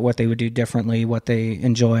brain about what they would do differently, what they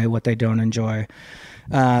enjoy, what they don't enjoy.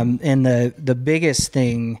 And the biggest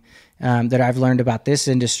thing that I've learned about this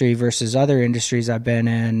industry versus other industries I've been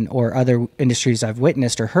in or other industries I've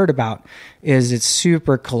witnessed or heard about is it's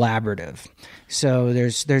super collaborative. So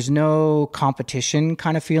there's no competition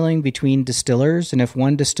kind of feeling between distillers. And if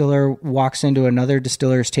one distiller walks into another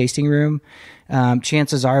distiller's tasting room,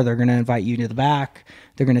 chances are they're going to invite you to the back.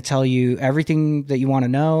 They're going to tell you everything that you want to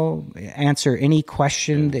know, answer any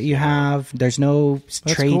question that you have. There's no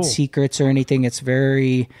trade secrets or anything. It's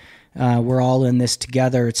very... we're all in this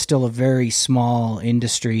together. It's still a very small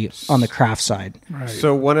industry on the craft side. Right.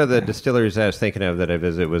 So one of the distilleries I was thinking of that I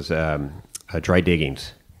visited was Dry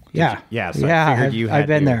Diggings. Yeah. So I figured you had I've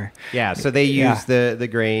been there. Yeah, so they use the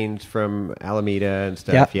grains from Alameda and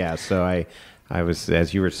stuff. Yep. Yeah, so I was,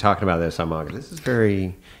 as you were talking about this, I'm like, this is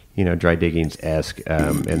very... Dry Diggings-esque,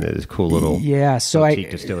 and this cool little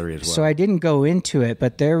boutique distillery as well. So I didn't go into it,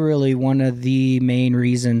 but they're really one of the main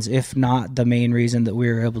reasons, if not the main reason, that we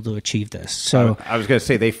were able to achieve this. So I was going to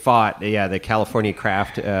say they fought, the California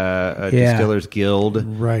Craft Distillers Guild,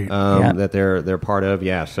 right? That they're part of,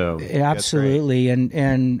 So absolutely,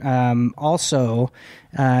 and also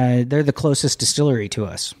they're the closest distillery to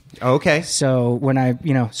us. Okay. So when I,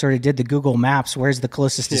 sort of did the Google Maps, where's the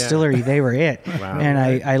closest distillery, they were it. Wow. And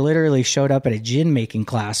I literally showed up at a gin making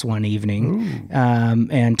class one evening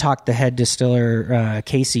and talked the head distiller,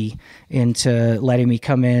 Casey, into letting me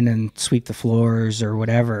come in and sweep the floors or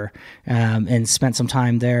whatever, and spent some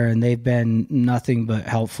time there. And they've been nothing but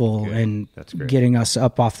helpful in getting us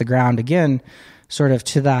up off the ground again. Sort of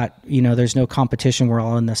to that, there's no competition. We're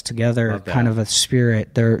all in this together, kind of a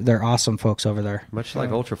spirit. They're awesome folks over there. Much like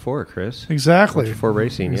Ultra 4, Chris. Exactly. Ultra 4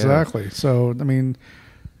 Racing, exactly. So, I mean,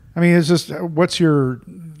 it's just, what's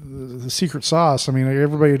the secret sauce? I mean,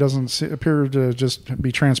 everybody doesn't appear to just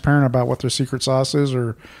be transparent about what their secret sauce is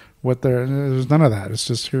or what there's none of that. It's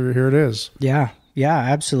just here it is. Yeah. Yeah,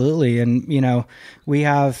 absolutely. And, we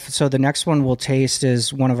have, so the next one we'll taste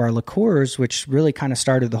is one of our liqueurs, which really kind of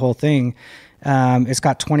started the whole thing. It's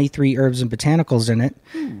got 23 herbs and botanicals in it,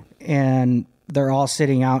 and they're all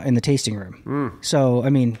sitting out in the tasting room. So,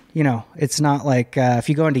 it's not like if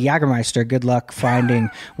you go into Jägermeister, good luck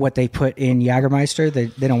finding what they put in Jägermeister.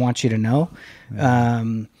 They don't want you to know.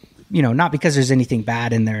 not because there's anything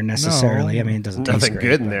bad in there necessarily. No. I mean, it doesn't taste Nothing great,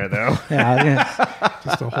 good in there, though. Yeah,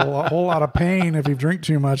 Just a whole lot of pain if you drink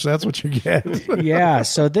too much. That's what you get. yeah.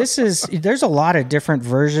 So there's a lot of different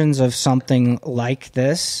versions of something like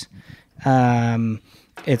this.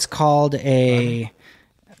 It's called a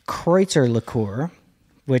Kreutzer liqueur,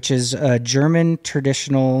 which is a German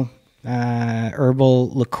traditional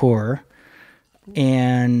herbal liqueur,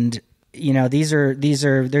 and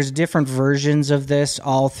there's different versions of this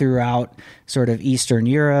all throughout sort of Eastern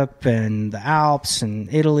Europe and the Alps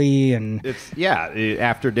and Italy, and It's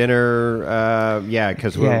after dinner.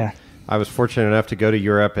 Because I was fortunate enough to go to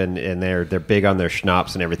Europe, and they're big on their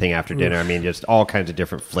schnapps and everything after dinner. I mean, just all kinds of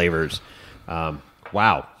different flavors.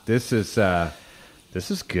 Wow, this is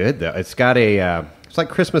good though. It's got it's like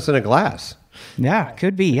Christmas in a glass. yeah,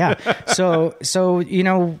 could be, yeah. So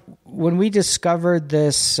when we discovered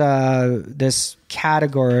this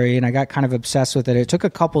category, and I got kind of obsessed with it, it took a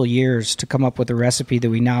couple years to come up with a recipe that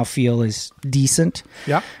we now feel is decent.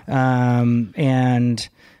 Yeah. And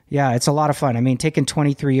yeah, it's a lot of fun. I mean, taking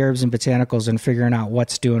 23 herbs and botanicals and figuring out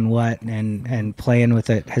what's doing what and playing with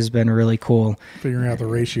it has been really cool. Figuring out the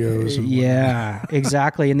ratios. And Yeah,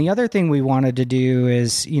 exactly. And the other thing we wanted to do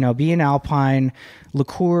is, being Alpine,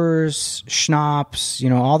 liqueurs, schnapps,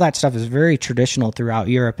 all that stuff is very traditional throughout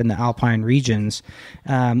Europe and the Alpine regions.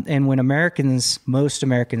 And when most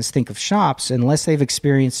Americans think of schnapps, unless they've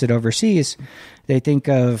experienced it overseas, they think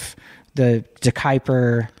of the De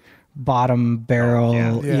Kuyper bottom barrel,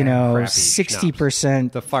 Crappy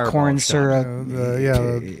 60% The Fireball corn schnapps. syrup.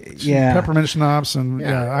 the peppermint schnapps, and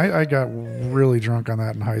I got really drunk on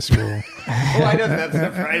that in high school, Well, I know that's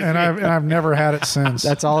surprising. and I've never had it since.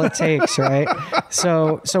 That's all it takes, right?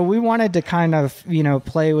 So we wanted to kind of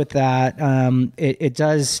play with that. It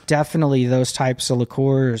does definitely, those types of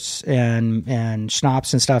liqueurs and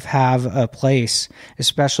schnapps and stuff have a place,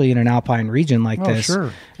 especially in an alpine region like this.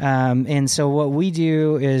 Sure. And so what we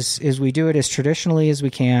do is we do it as traditionally as we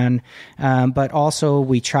can, but also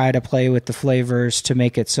we try to play with the flavors to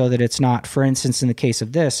make it so that it's not, for instance, in the case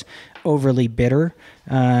of this, overly bitter,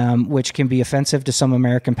 which can be offensive to some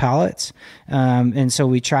American palates. And so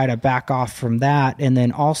we try to back off from that. And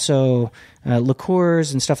then also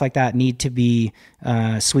liqueurs and stuff like that need to be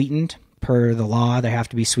sweetened. Per the law, they have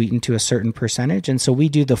to be sweetened to a certain percentage. And so we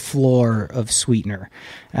do the floor of sweetener,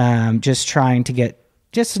 just trying to get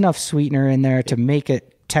just enough sweetener in there to make it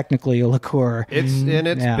technically a liqueur. It's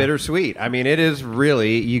bittersweet. I mean, it is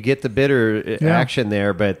really, you get the bitter action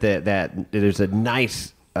there, but that there's a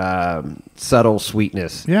nice subtle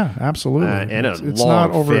sweetness. Yeah, absolutely. And it's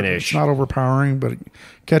long finish. It's not overpowering, but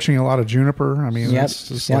catching a lot of juniper. I mean, Yep. it's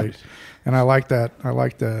just like, and I like that. I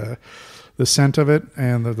like the scent of it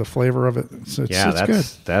and the flavor of it. It's good.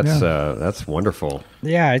 That's wonderful.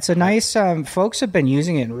 Yeah, it's a nice, folks have been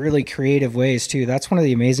using it in really creative ways too. That's one of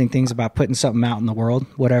the amazing things about putting something out in the world,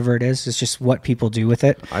 whatever it is. It's just what people do with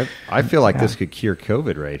it. I feel like this could cure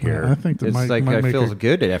COVID right here. Yeah, I think that it's might I make feel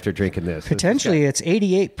good after drinking this. Potentially, it's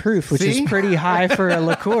 88 proof, which is pretty high for a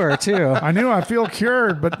liqueur too. I knew I feel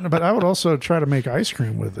cured, but I would also try to make ice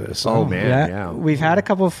cream with this. Oh, man. Yeah. We've had a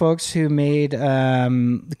couple of folks who made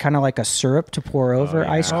kind of like a syrup to pour over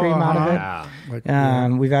ice cream out of it. Yeah.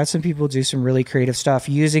 We've had some people do some really creative stuff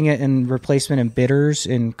using it in replacement in bitters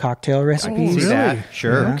in cocktail recipes. See that? Really?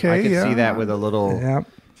 Sure. Yeah. Okay, I can yeah. see that with a little. Yep.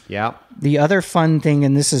 Yeah. The other fun thing,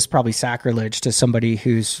 and this is probably sacrilege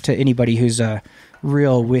to anybody who's a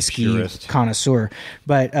real whiskey Purist. connoisseur,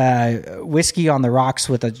 but whiskey on the rocks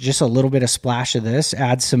with just a little bit of splash of this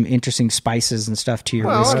adds some interesting spices and stuff to your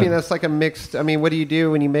Well, whiskey. I mean, that's like a mixed. I mean, what do you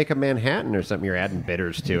do when you make a Manhattan or something? You're adding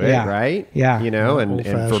bitters to it, Yeah. right? Yeah. and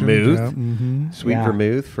Old-fashioned, vermouth, yeah. Mhm. sweet Yeah.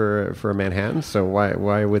 vermouth for a Manhattan. So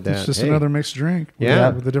why would that? It's just hey, another mixed drink. Yeah.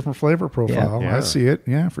 with a different flavor profile. Yeah. I see it.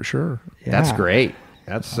 Yeah, for sure. That's Yeah. great.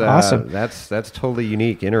 That's Awesome. That's totally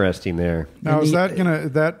unique, interesting there. Now, is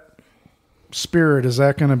that spirit? Is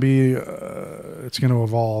that gonna be? It's gonna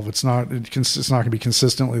evolve. It's not gonna be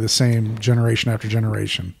consistently the same generation after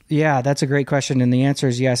generation. Yeah, that's a great question, and the answer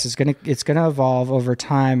is yes. It's gonna evolve over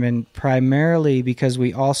time, and primarily because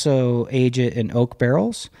we also age it in oak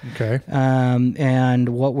barrels. Okay. And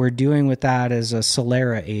what we're doing with that is a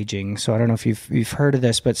Solera aging. So I don't know if you've heard of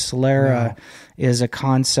this, but Solera is a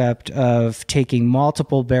concept of taking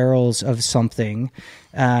multiple barrels of something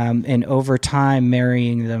and over time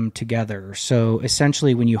marrying them together. So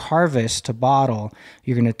essentially when you harvest to bottle,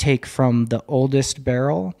 you're going to take from the oldest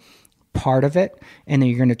barrel, part of it, and then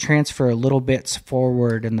you're going to transfer a little bits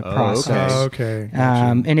forward in the process. Okay.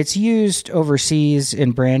 Gotcha. And it's used overseas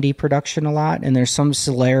in brandy production a lot, and there's some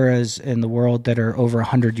Soleras in the world that are over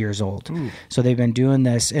 100 years old. Ooh. So they've been doing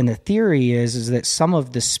this, and the theory is that some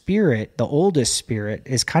of the spirit, the oldest spirit,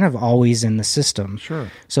 is kind of always in the system.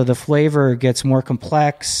 Sure. So the flavor gets more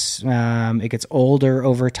complex, it gets older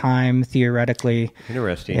over time, theoretically.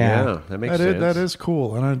 Interesting. Yeah, that makes sense. That is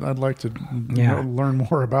cool, and I'd like to learn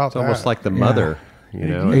more about it's that. Almost like the mother,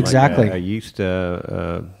 exactly. Like a yeast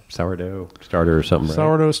sourdough starter or something.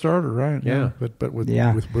 Sourdough starter, right? Yeah, but with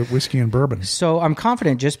whiskey and bourbon. So I'm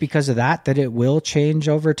confident just because of that it will change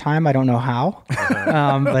over time. I don't know how,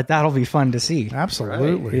 but that'll be fun to see.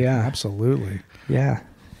 Absolutely. Right. Yeah, absolutely. Yeah,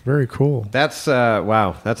 very cool. That's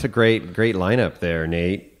wow. That's a great lineup there,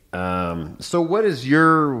 Nate. So what is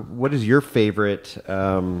your favorite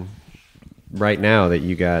right now that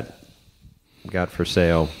you got for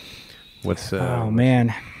sale? What's oh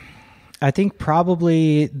man, I think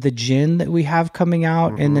probably the gin that we have coming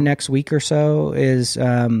out in the next week or so is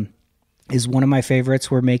one of my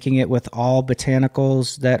favorites. We're making it with all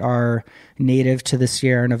botanicals that are native to the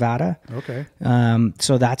Sierra Nevada. Okay.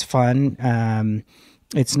 So that's fun.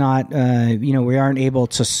 It's not, we aren't able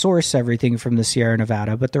to source everything from the Sierra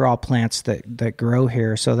Nevada, but they're all plants that grow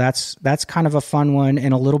here. So that's kind of a fun one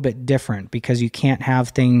and a little bit different because you can't have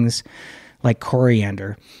things like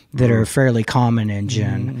coriander that are fairly common in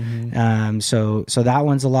gin. So that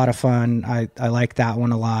one's a lot of fun. I like that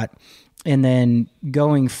one a lot. And then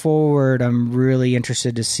going forward, I'm really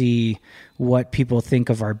interested to see what people think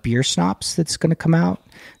of our beer schnapps that's going to come out.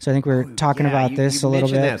 So I think we're talking about this a little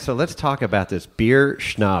bit. That. So let's talk about this beer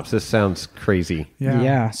schnapps. This sounds crazy.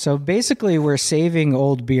 Yeah. So basically, we're saving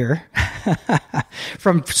old beer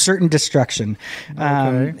from certain destruction.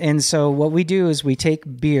 Okay. And so what we do is we take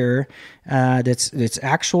beer that's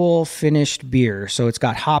actual finished beer. So it's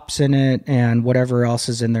got hops in it and whatever else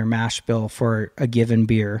is in their mash bill for a given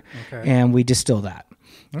beer. Okay. And we distill that.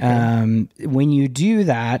 Okay. When you do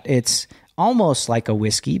that, it's almost like a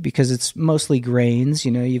whiskey because it's mostly grains.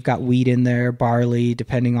 You've got wheat in there, barley,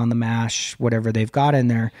 depending on the mash, whatever they've got in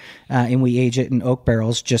there. And we age it in oak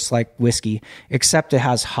barrels just like whiskey, except it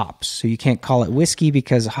has hops. So you can't call it whiskey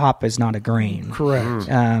because hop is not a grain. Correct.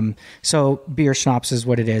 So beer schnapps is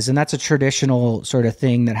what it is. And that's a traditional sort of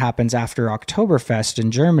thing that happens after Oktoberfest in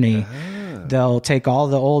Germany. They'll take all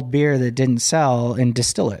the old beer that didn't sell and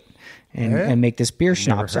distill it. And make this beer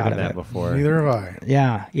schnapps out of that it. Before. Neither have I.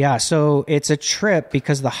 Yeah. So it's a trip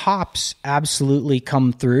because the hops absolutely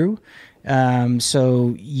come through.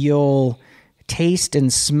 So you'll taste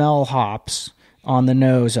and smell hops on the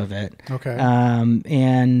nose of it. Okay.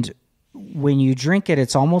 And when you drink it,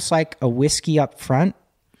 it's almost like a whiskey up front,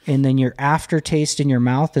 and then your aftertaste in your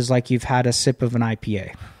mouth is like you've had a sip of an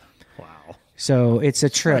IPA. So it's a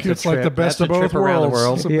trip. It's like the best of both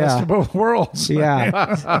worlds. It's the best of both worlds.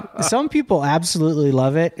 Yeah. Some people absolutely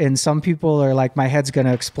love it, and some people are like, my head's going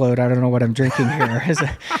to explode. I don't know what I'm drinking here. It's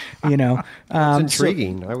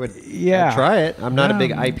intriguing. I'd try it. I'm not a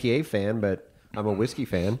big IPA fan, but I'm a whiskey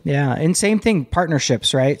fan. Yeah, and same thing,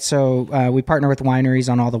 partnerships, right? So we partner with wineries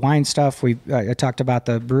on all the wine stuff. I talked about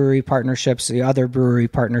the brewery partnerships. The other brewery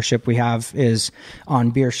partnership we have is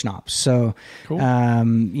on beer schnapps. So, cool.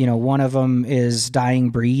 One of them is Dying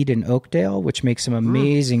Breed in Oakdale, which makes some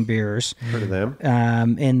amazing beers. Heard of them.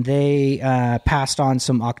 And they passed on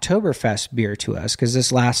some Oktoberfest beer to us because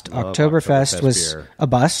this last Oktoberfest was beer. A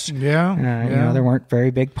bust. Yeah. There weren't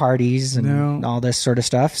very big parties and all this sort of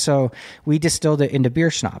stuff. So we distilled it into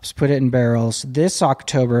beer schnapps, put it in barrels. This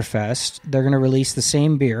Oktoberfest, they're going to release the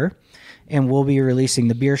same beer, and we'll be releasing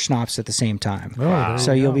the beer schnapps at the same time. Wow.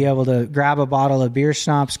 So you'll be able to grab a bottle of beer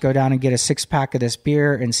schnapps, go down and get a 6-pack of this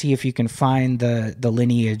beer, and see if you can find the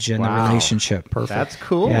lineage and the relationship. Perfect. That's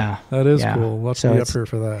cool. Yeah, that is cool. Let's be up here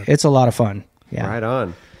for that. It's a lot of fun. Yeah, right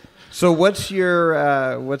on. So what's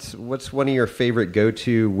your what's one of your favorite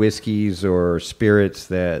go-to whiskeys or spirits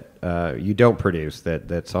that you don't produce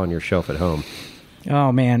that's on your shelf at home?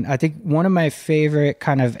 Oh man, I think one of my favorite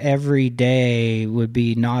kind of everyday would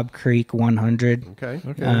be Knob Creek 100. Okay.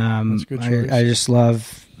 That's a good choice. I just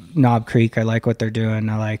love Knob Creek. I like what they're doing.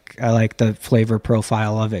 I like the flavor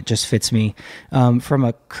profile of it. Just fits me. From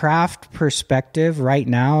a craft perspective, right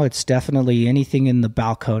now it's definitely anything in the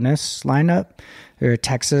Balcones lineup. They're a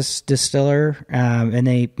Texas distiller, and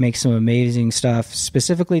they make some amazing stuff.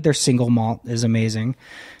 Specifically, their single malt is amazing.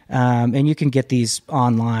 And you can get these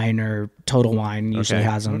online, or Total Wine usually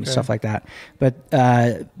has them, stuff like that. But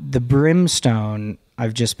the Brimstone,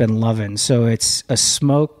 I've just been loving. So it's a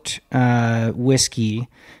smoked whiskey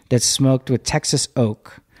that's smoked with Texas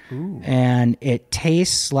oak. and it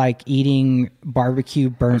tastes like eating barbecue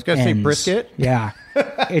burnt. I was gonna say ends. brisket. Yeah,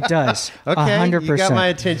 it does. Okay, 100%. you got my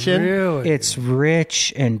attention. Really? It's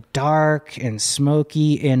rich and dark and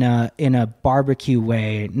smoky in a barbecue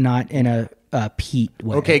way, not in a peat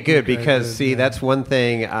way. Okay, good, because that's one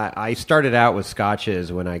thing. I started out with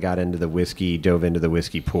scotches when I got into the whiskey, dove into the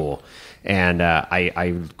whiskey pool, and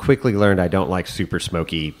I quickly learned I don't like super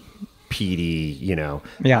smoky, peaty. Yeah.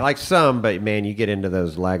 I like some, but man, you get into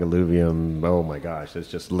those Lagavulin. Oh my gosh, it's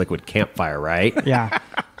just liquid campfire, right? Yeah.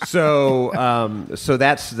 So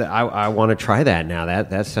that's I want to try that now.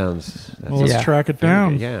 That sounds. Well, let's track it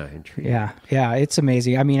down. Yeah, intriguing. Yeah, it's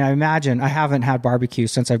amazing. I mean, I imagine I haven't had barbecue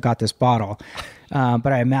since I've got this bottle, but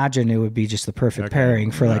I imagine it would be just the perfect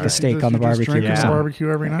pairing for like a steak on the barbecue. Drink some barbecue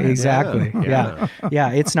every night. Exactly.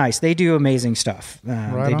 Yeah. It's nice. They do amazing stuff.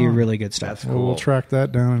 They do really good stuff. Well, we'll track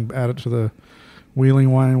that down and add it to the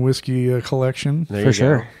Wheeling Wine and Whiskey collection. For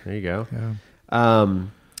sure. There you go. Yeah.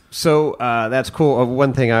 So that's cool.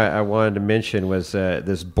 One thing I wanted to mention was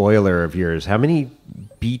this boiler of yours. How many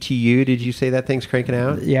BTU did you say that thing's cranking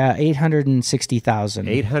out? Yeah, 860,000.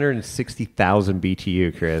 860,000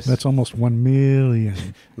 BTU, Chris. That's almost 1 million.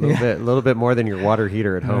 A little bit more than your water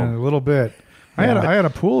heater at home. A little bit. I had a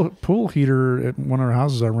pool heater at one of our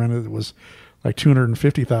houses I rented. It was like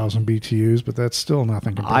 250,000 BTUs, but that's still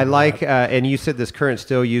nothing. I like, and you said this current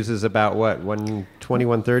still uses about what, 120,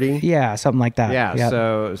 130? Yeah, something like that. Yeah.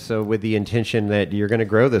 Yep. So with the intention that you're going to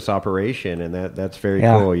grow this operation, and that's very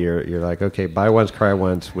cool. You're like, okay, buy once, cry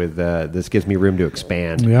once. With this gives me room to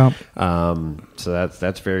expand. Yeah. So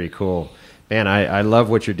that's very cool. Man, I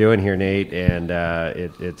love what you're doing here, Nate, and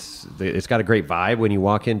it's got a great vibe when you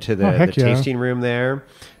walk into the tasting room there.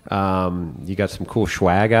 You got some cool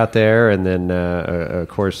swag out there, and then of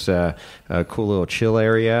course a cool little chill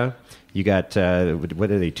area. You got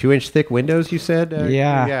what are they, 2-inch thick windows? You said,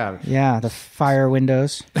 yeah, the fire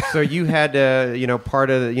windows. So you had part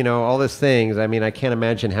of all these things. I mean, I can't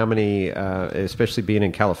imagine how many, especially being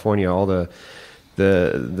in California, all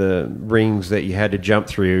the rings that you had to jump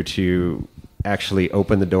through to actually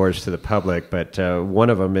open the doors to the public. But one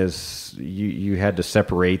of them is you had to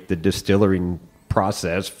separate the distilling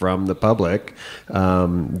process from the public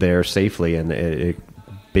there safely, and it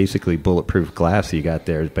basically bulletproof glass you got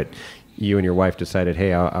there. But you and your wife decided,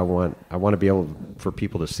 hey, I want to be able for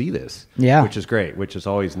people to see this, which is great, which is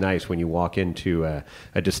always nice when you walk into a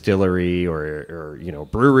distillery or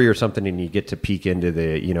brewery or something, and you get to peek into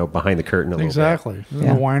the behind the curtain a little bit. The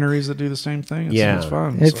wineries that do the same thing. It's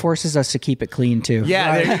fun. It forces us to keep it clean too.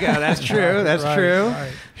 Yeah, there you go. That's true. That's true.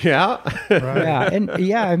 Right. Yeah. Right.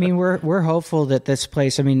 I mean, we're hopeful that this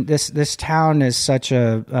place. I mean, this town is such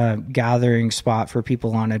a gathering spot for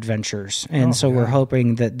people on adventures, and we're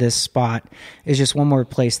hoping that this spot is just one more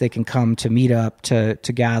place they can come to meet up, to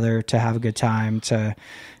gather, to have a good time, to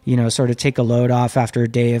sort of take a load off after a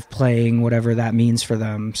day of playing, whatever that means for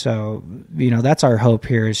them. So that's our hope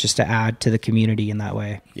here, is just to add to the community in that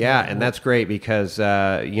way. Yeah, and that's great because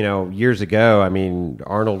years ago, I mean,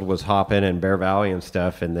 Arnold was hopping and Bear Valley and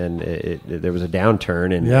stuff, and then there was a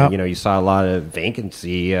downturn, and you saw a lot of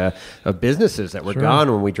vacancy of businesses that were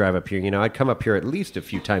gone when we drive up here. I'd come up here at least a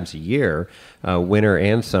few times a year, winter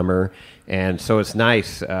and summer, and so it's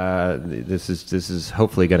nice. This is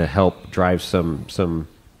hopefully going to help drive some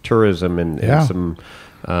tourism and some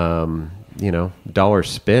dollars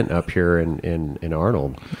spent up here in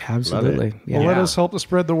Arnold. Absolutely. Well, let us help to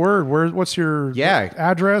spread the word. What's your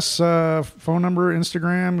address, phone number,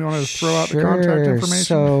 Instagram? You want to throw out the contact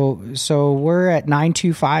information? So we're at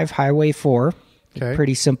 925 Highway 4. Okay.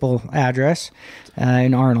 Pretty simple address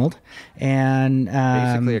in Arnold. And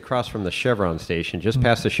basically across from the Chevron station, just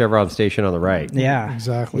past the Chevron station on the right. Yeah,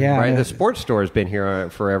 exactly. Yeah, right. The sports store has been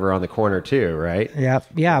here forever on the corner too, right?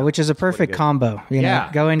 Yeah, which is a perfect combo. You know,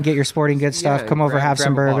 go in, get your sporting goods stuff, come over, have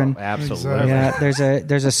some bourbon. Absolutely. Yeah,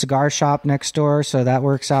 there's a cigar shop next door, so that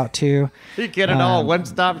works out too. You get it all,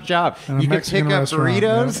 one-stop shop. You can pick up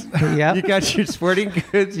burritos. Yeah. You got your sporting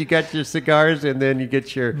goods, you got your cigars, and then you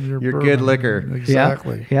get your good liquor.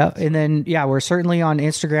 Exactly. Yeah, and then we're certainly on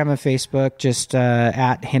Instagram and Facebook. Just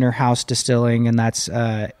at HinterHaus Distilling, and that's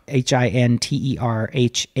HinterHaus.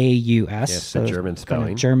 Yes, so German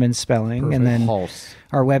spelling. German spelling. Perfect. And then Pulse.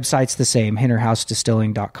 Our website's the same,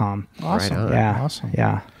 HinterHausDistilling.com. Awesome. Right Yeah. Awesome.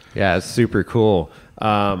 Yeah. It's super cool.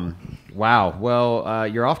 Wow. Well,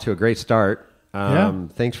 you're off to a great start.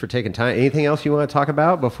 Thanks for taking time. Anything else you want to talk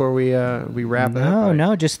about before we wrap up?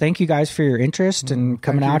 No, just thank you guys for your interest and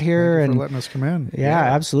coming out here and for letting us come in. Yeah,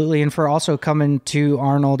 absolutely. And for also coming to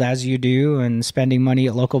Arnold as you do and spending money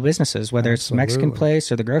at local businesses, whether it's the Mexican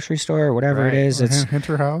place or the grocery store or whatever it is. It's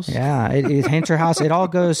HinterHaus. Yeah, it's HinterHaus. It all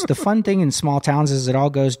goes, the fun thing in small towns is it all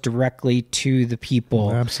goes directly to the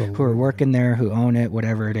people who are working there, who own it,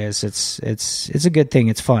 whatever it is. It's a good thing.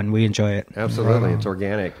 It's fun. We enjoy it. Absolutely. It's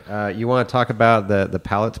organic. You want to talk about the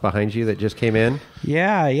pallets behind you that just came in?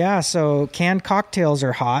 Yeah. So canned cocktails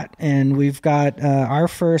are hot, and we've got our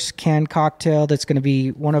first canned cocktail that's going to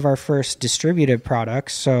be one of our first distributed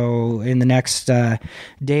products. So in the next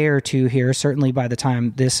day or two here, certainly by the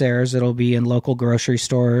time this airs, it'll be in local grocery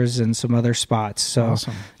stores and some other spots. So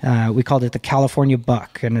we called it the California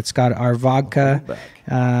Buck, and it's got our vodka,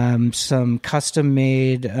 some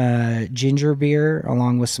custom-made ginger beer,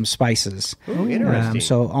 along with some spices. Ooh, interesting.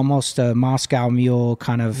 So almost a Moscow Mule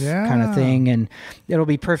kind of thing, and it'll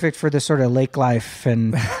be perfect for the sort of lake life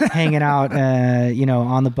and hanging out,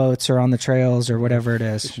 on the boats or on the trails or whatever it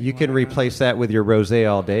is. You can replace that with your rosé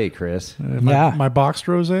all day, Chris. My boxed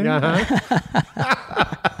rosé.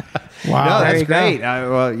 Wow, No, that's great.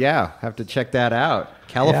 Have to check that out.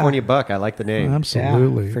 California Buck. I like the name.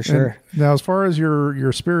 Absolutely, for sure. And now, as far as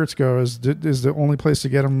your spirits go, is the only place to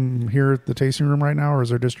get them here at the tasting room right now, or is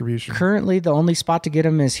there distribution? Currently, the only spot to get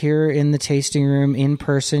them is here in the tasting room in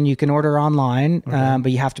person. You can order online,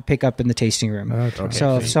 but you have to pick up in the tasting room.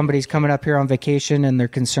 So if somebody's coming up here on vacation and they're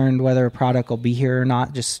concerned whether a product will be here or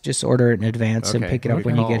not, just order it in advance and pick it up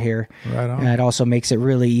when you get here. Right on. And it also makes it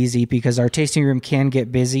really easy because our tasting room can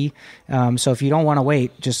get busy. So if you don't want to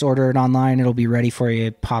wait, just order it online. It'll be ready for you.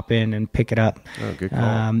 Pop in and pick it up. Oh, good call.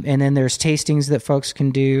 And then there's tastings that folks can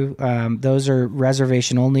do. Those are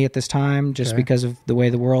reservation only at this time, just because of the way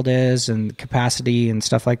the world is and capacity and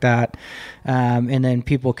stuff like that. And then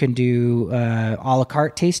people can do a la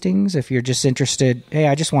carte tastings if you're just interested. Hey,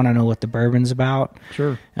 I just want to know what the bourbon's about.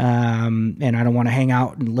 Sure. And I don't want to hang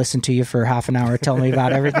out and listen to you for half an hour telling me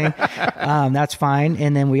about everything. That's fine.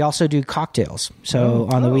 And then we also do cocktails. So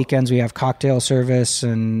on the weekends we have cocktail service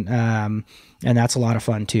and that's a lot of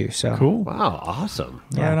fun too. So cool. Wow, awesome.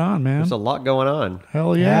 Right on, man. There's a lot going on.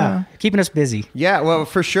 Hell yeah. Keeping us busy. Yeah, well,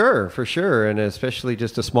 for sure. And especially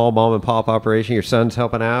just a small mom and pop operation. Your son's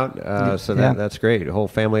helping out. That's great. A whole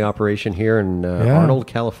family operation here in Arnold,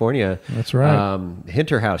 California. That's right.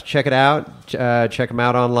 HinterHaus. Check it out. Check them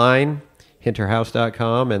out online.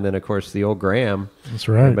 HinterHaus.com. And then, of course, the old Graham. That's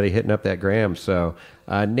right. Everybody hitting up that Graham. So,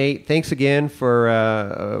 Nate, thanks again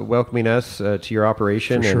for welcoming us to your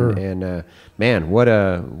operation. For sure. And man, what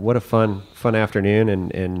a fun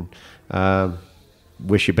afternoon. And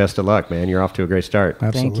wish you best of luck, man. You're off to a great start.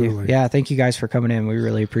 Absolutely. Thank you. Yeah, thank you guys for coming in. We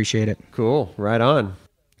really appreciate it. Cool. Right on.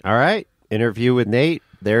 All right. Interview with Nate.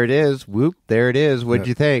 There it is. Whoop. There it is. What'd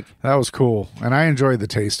you think? That was cool. And I enjoyed the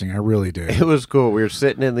tasting. I really did. It was cool. We were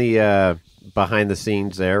sitting in the behind the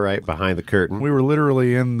scenes there, right? Behind the curtain. We were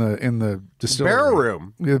literally in the distillery. Barrel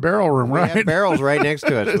room. The barrel room, We right? had barrels right next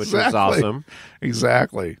to us, which was awesome.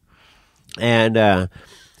 Exactly. And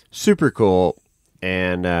super cool.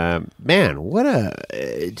 And man, what I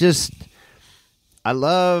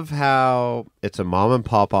love how it's a mom and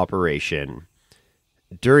pop operation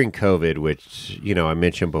during COVID, which, I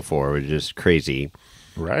mentioned before, was just crazy.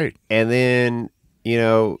 Right. And then,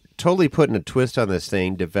 totally putting a twist on this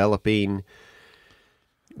thing, developing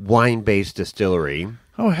wine-based distillery.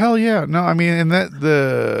 Oh, hell yeah. No, I mean, and that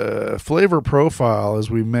the flavor profile,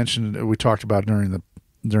 as we mentioned, we talked about during the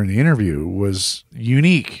interview, was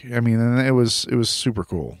unique. I mean, and it was super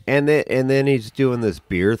cool. And then he's doing this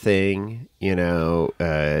beer thing,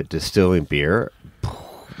 distilling beer.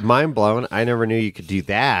 Mind blown. I never knew you could do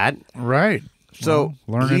that. Right. So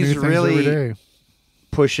learning he's new things really every day.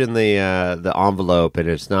 pushing the envelope, and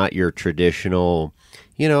it's not your traditional,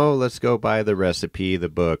 let's go by the recipe, the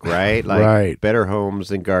book, right? Like Right. Better Homes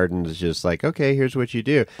and Gardens, just like, okay, here's what you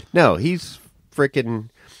do. No, he's freaking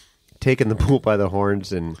taking the bull by the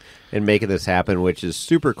horns and making this happen, which is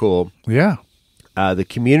super cool. Yeah. The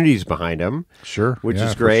community's behind him, Sure. which Yeah,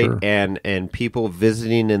 is for great, sure. and people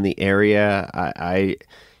visiting in the area.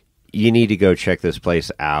 You need to go check this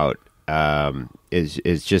place out.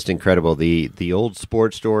 Is just incredible. The old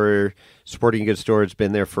sporting goods store has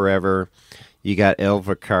been there forever. You got El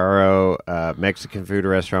Vaquero, Mexican food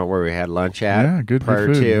restaurant where we had lunch at. Yeah, good prior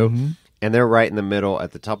food. to, Mm-hmm. and they're right in the middle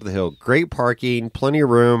at the top of the hill. Great parking, plenty of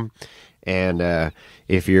room. And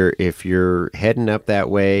if you're heading up that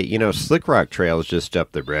way, Slick Rock Trail is just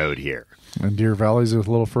up the road here. And Deer Valley's a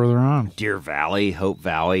little further on. Deer Valley, Hope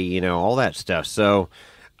Valley, all that stuff. So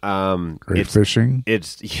Great fishing.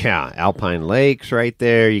 It's Alpine Lakes right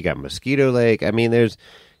there. You got Mosquito Lake. I mean, it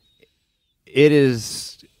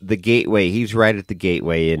is the gateway. He's right at the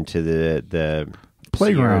gateway into the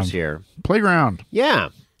Playground Sierras here. Playground. Yeah.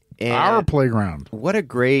 And Our playground. what a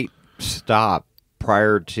great stop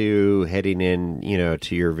prior to heading in,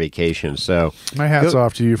 to your vacation. So My hat's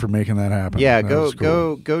off to you for making that happen. yeah, That was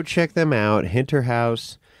cool. go check them out.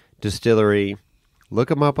 HinterHaus Distillery. Look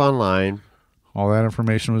them up online. All that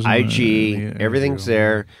information was in IG, the everything's interview.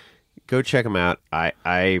 there. Go check them out.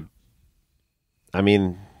 I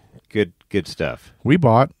mean, good stuff. We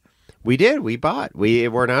bought. We did. We bought.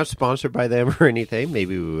 We're not sponsored by them or anything.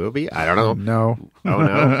 Maybe we will be. I don't know. No. Oh no.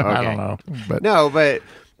 Okay. I don't know. But No, but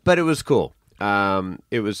it was cool.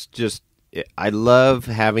 It was just. I love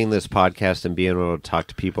having this podcast and being able to talk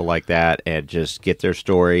to people like that and just get their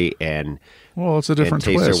story and well, it's a different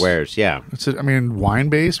taste twist. their wares. Yeah. Wine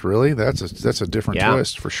based, really. That's a different Yeah.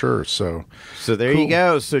 twist for sure. So there Cool. you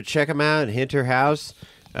go. So check them out. HinterHaus,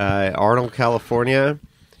 Arnold, California,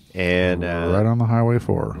 and right on the Highway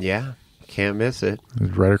 4. yeah, can't miss it.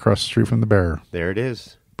 It's right across the street from the Bear. There it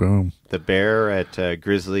is. Boom. The Bear at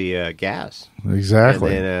Grizzly Gas.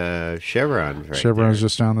 Exactly. And then Chevron's right Chevron's there.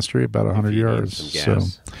 just down the street, about 100 If you need yards. some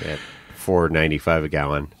gas at $4.95 a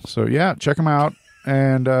gallon. So yeah, check them out,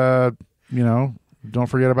 and don't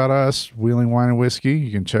forget about us, Wheeling Wine and Whiskey.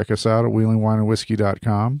 You can check us out at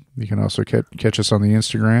wheelingwineandwhiskey.com. You can also catch us on the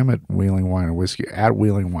Instagram at Wheeling Wine and Whiskey at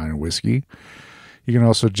Wheeling Wine and Whiskey. You can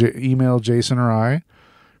also email Jason or I,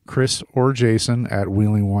 Chris or Jason at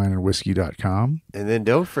wheelingwineandwhiskey.com. And then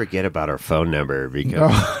don't forget about our phone number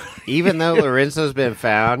because even though Lorenzo's been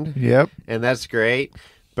found, Yep. and that's great,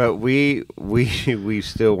 but we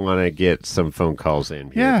still want to get some phone calls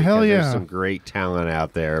in here. Yeah, hell because yeah. There's some great talent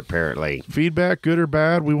out there, apparently. Feedback, good or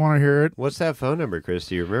bad, we want to hear it. What's that phone number, Chris?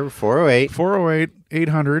 Do you remember? 408.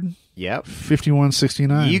 408-800. Yep.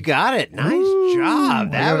 5169. You got it. Nice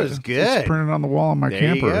job. That was good. It's printed on the wall in my There you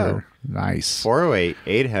camper. go. Here. Nice.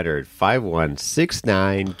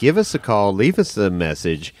 408-800-5169. Give us a call. Leave us a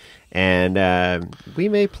message. And we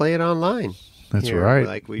may play it online. That's here, right.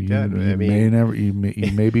 Like we've You done. I mean,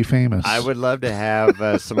 you may be famous. I would love to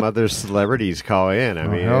have some other celebrities call in. I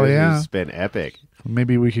mean, hell yeah. it's been epic.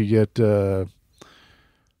 Maybe we could get. I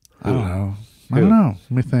don't know. I don't know.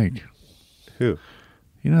 Let me think. Who?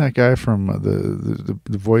 You know that guy from the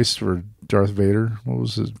voice for Darth Vader? What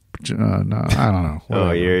was his? No, I don't know. Oh,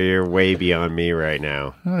 Whatever. you're way beyond me right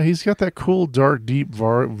now. He's got that cool, dark, deep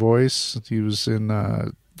voice. He was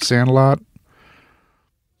in Sandlot.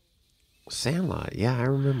 Sandlot. Yeah, I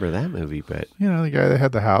remember that movie, but You know, the guy that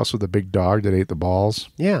had the house with the big dog that ate the balls.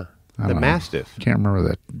 yeah, I the don't know. Mastiff. Can't remember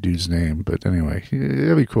that dude's name, but anyway,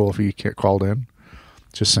 it'd be cool if he called in.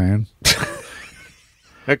 Just saying.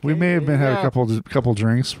 Okay. We may have had a couple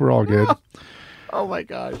drinks. We're all good. Oh my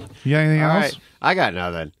god. You got anything All else? right. I got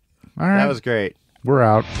nothing. All right. That was great. We're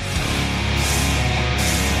out.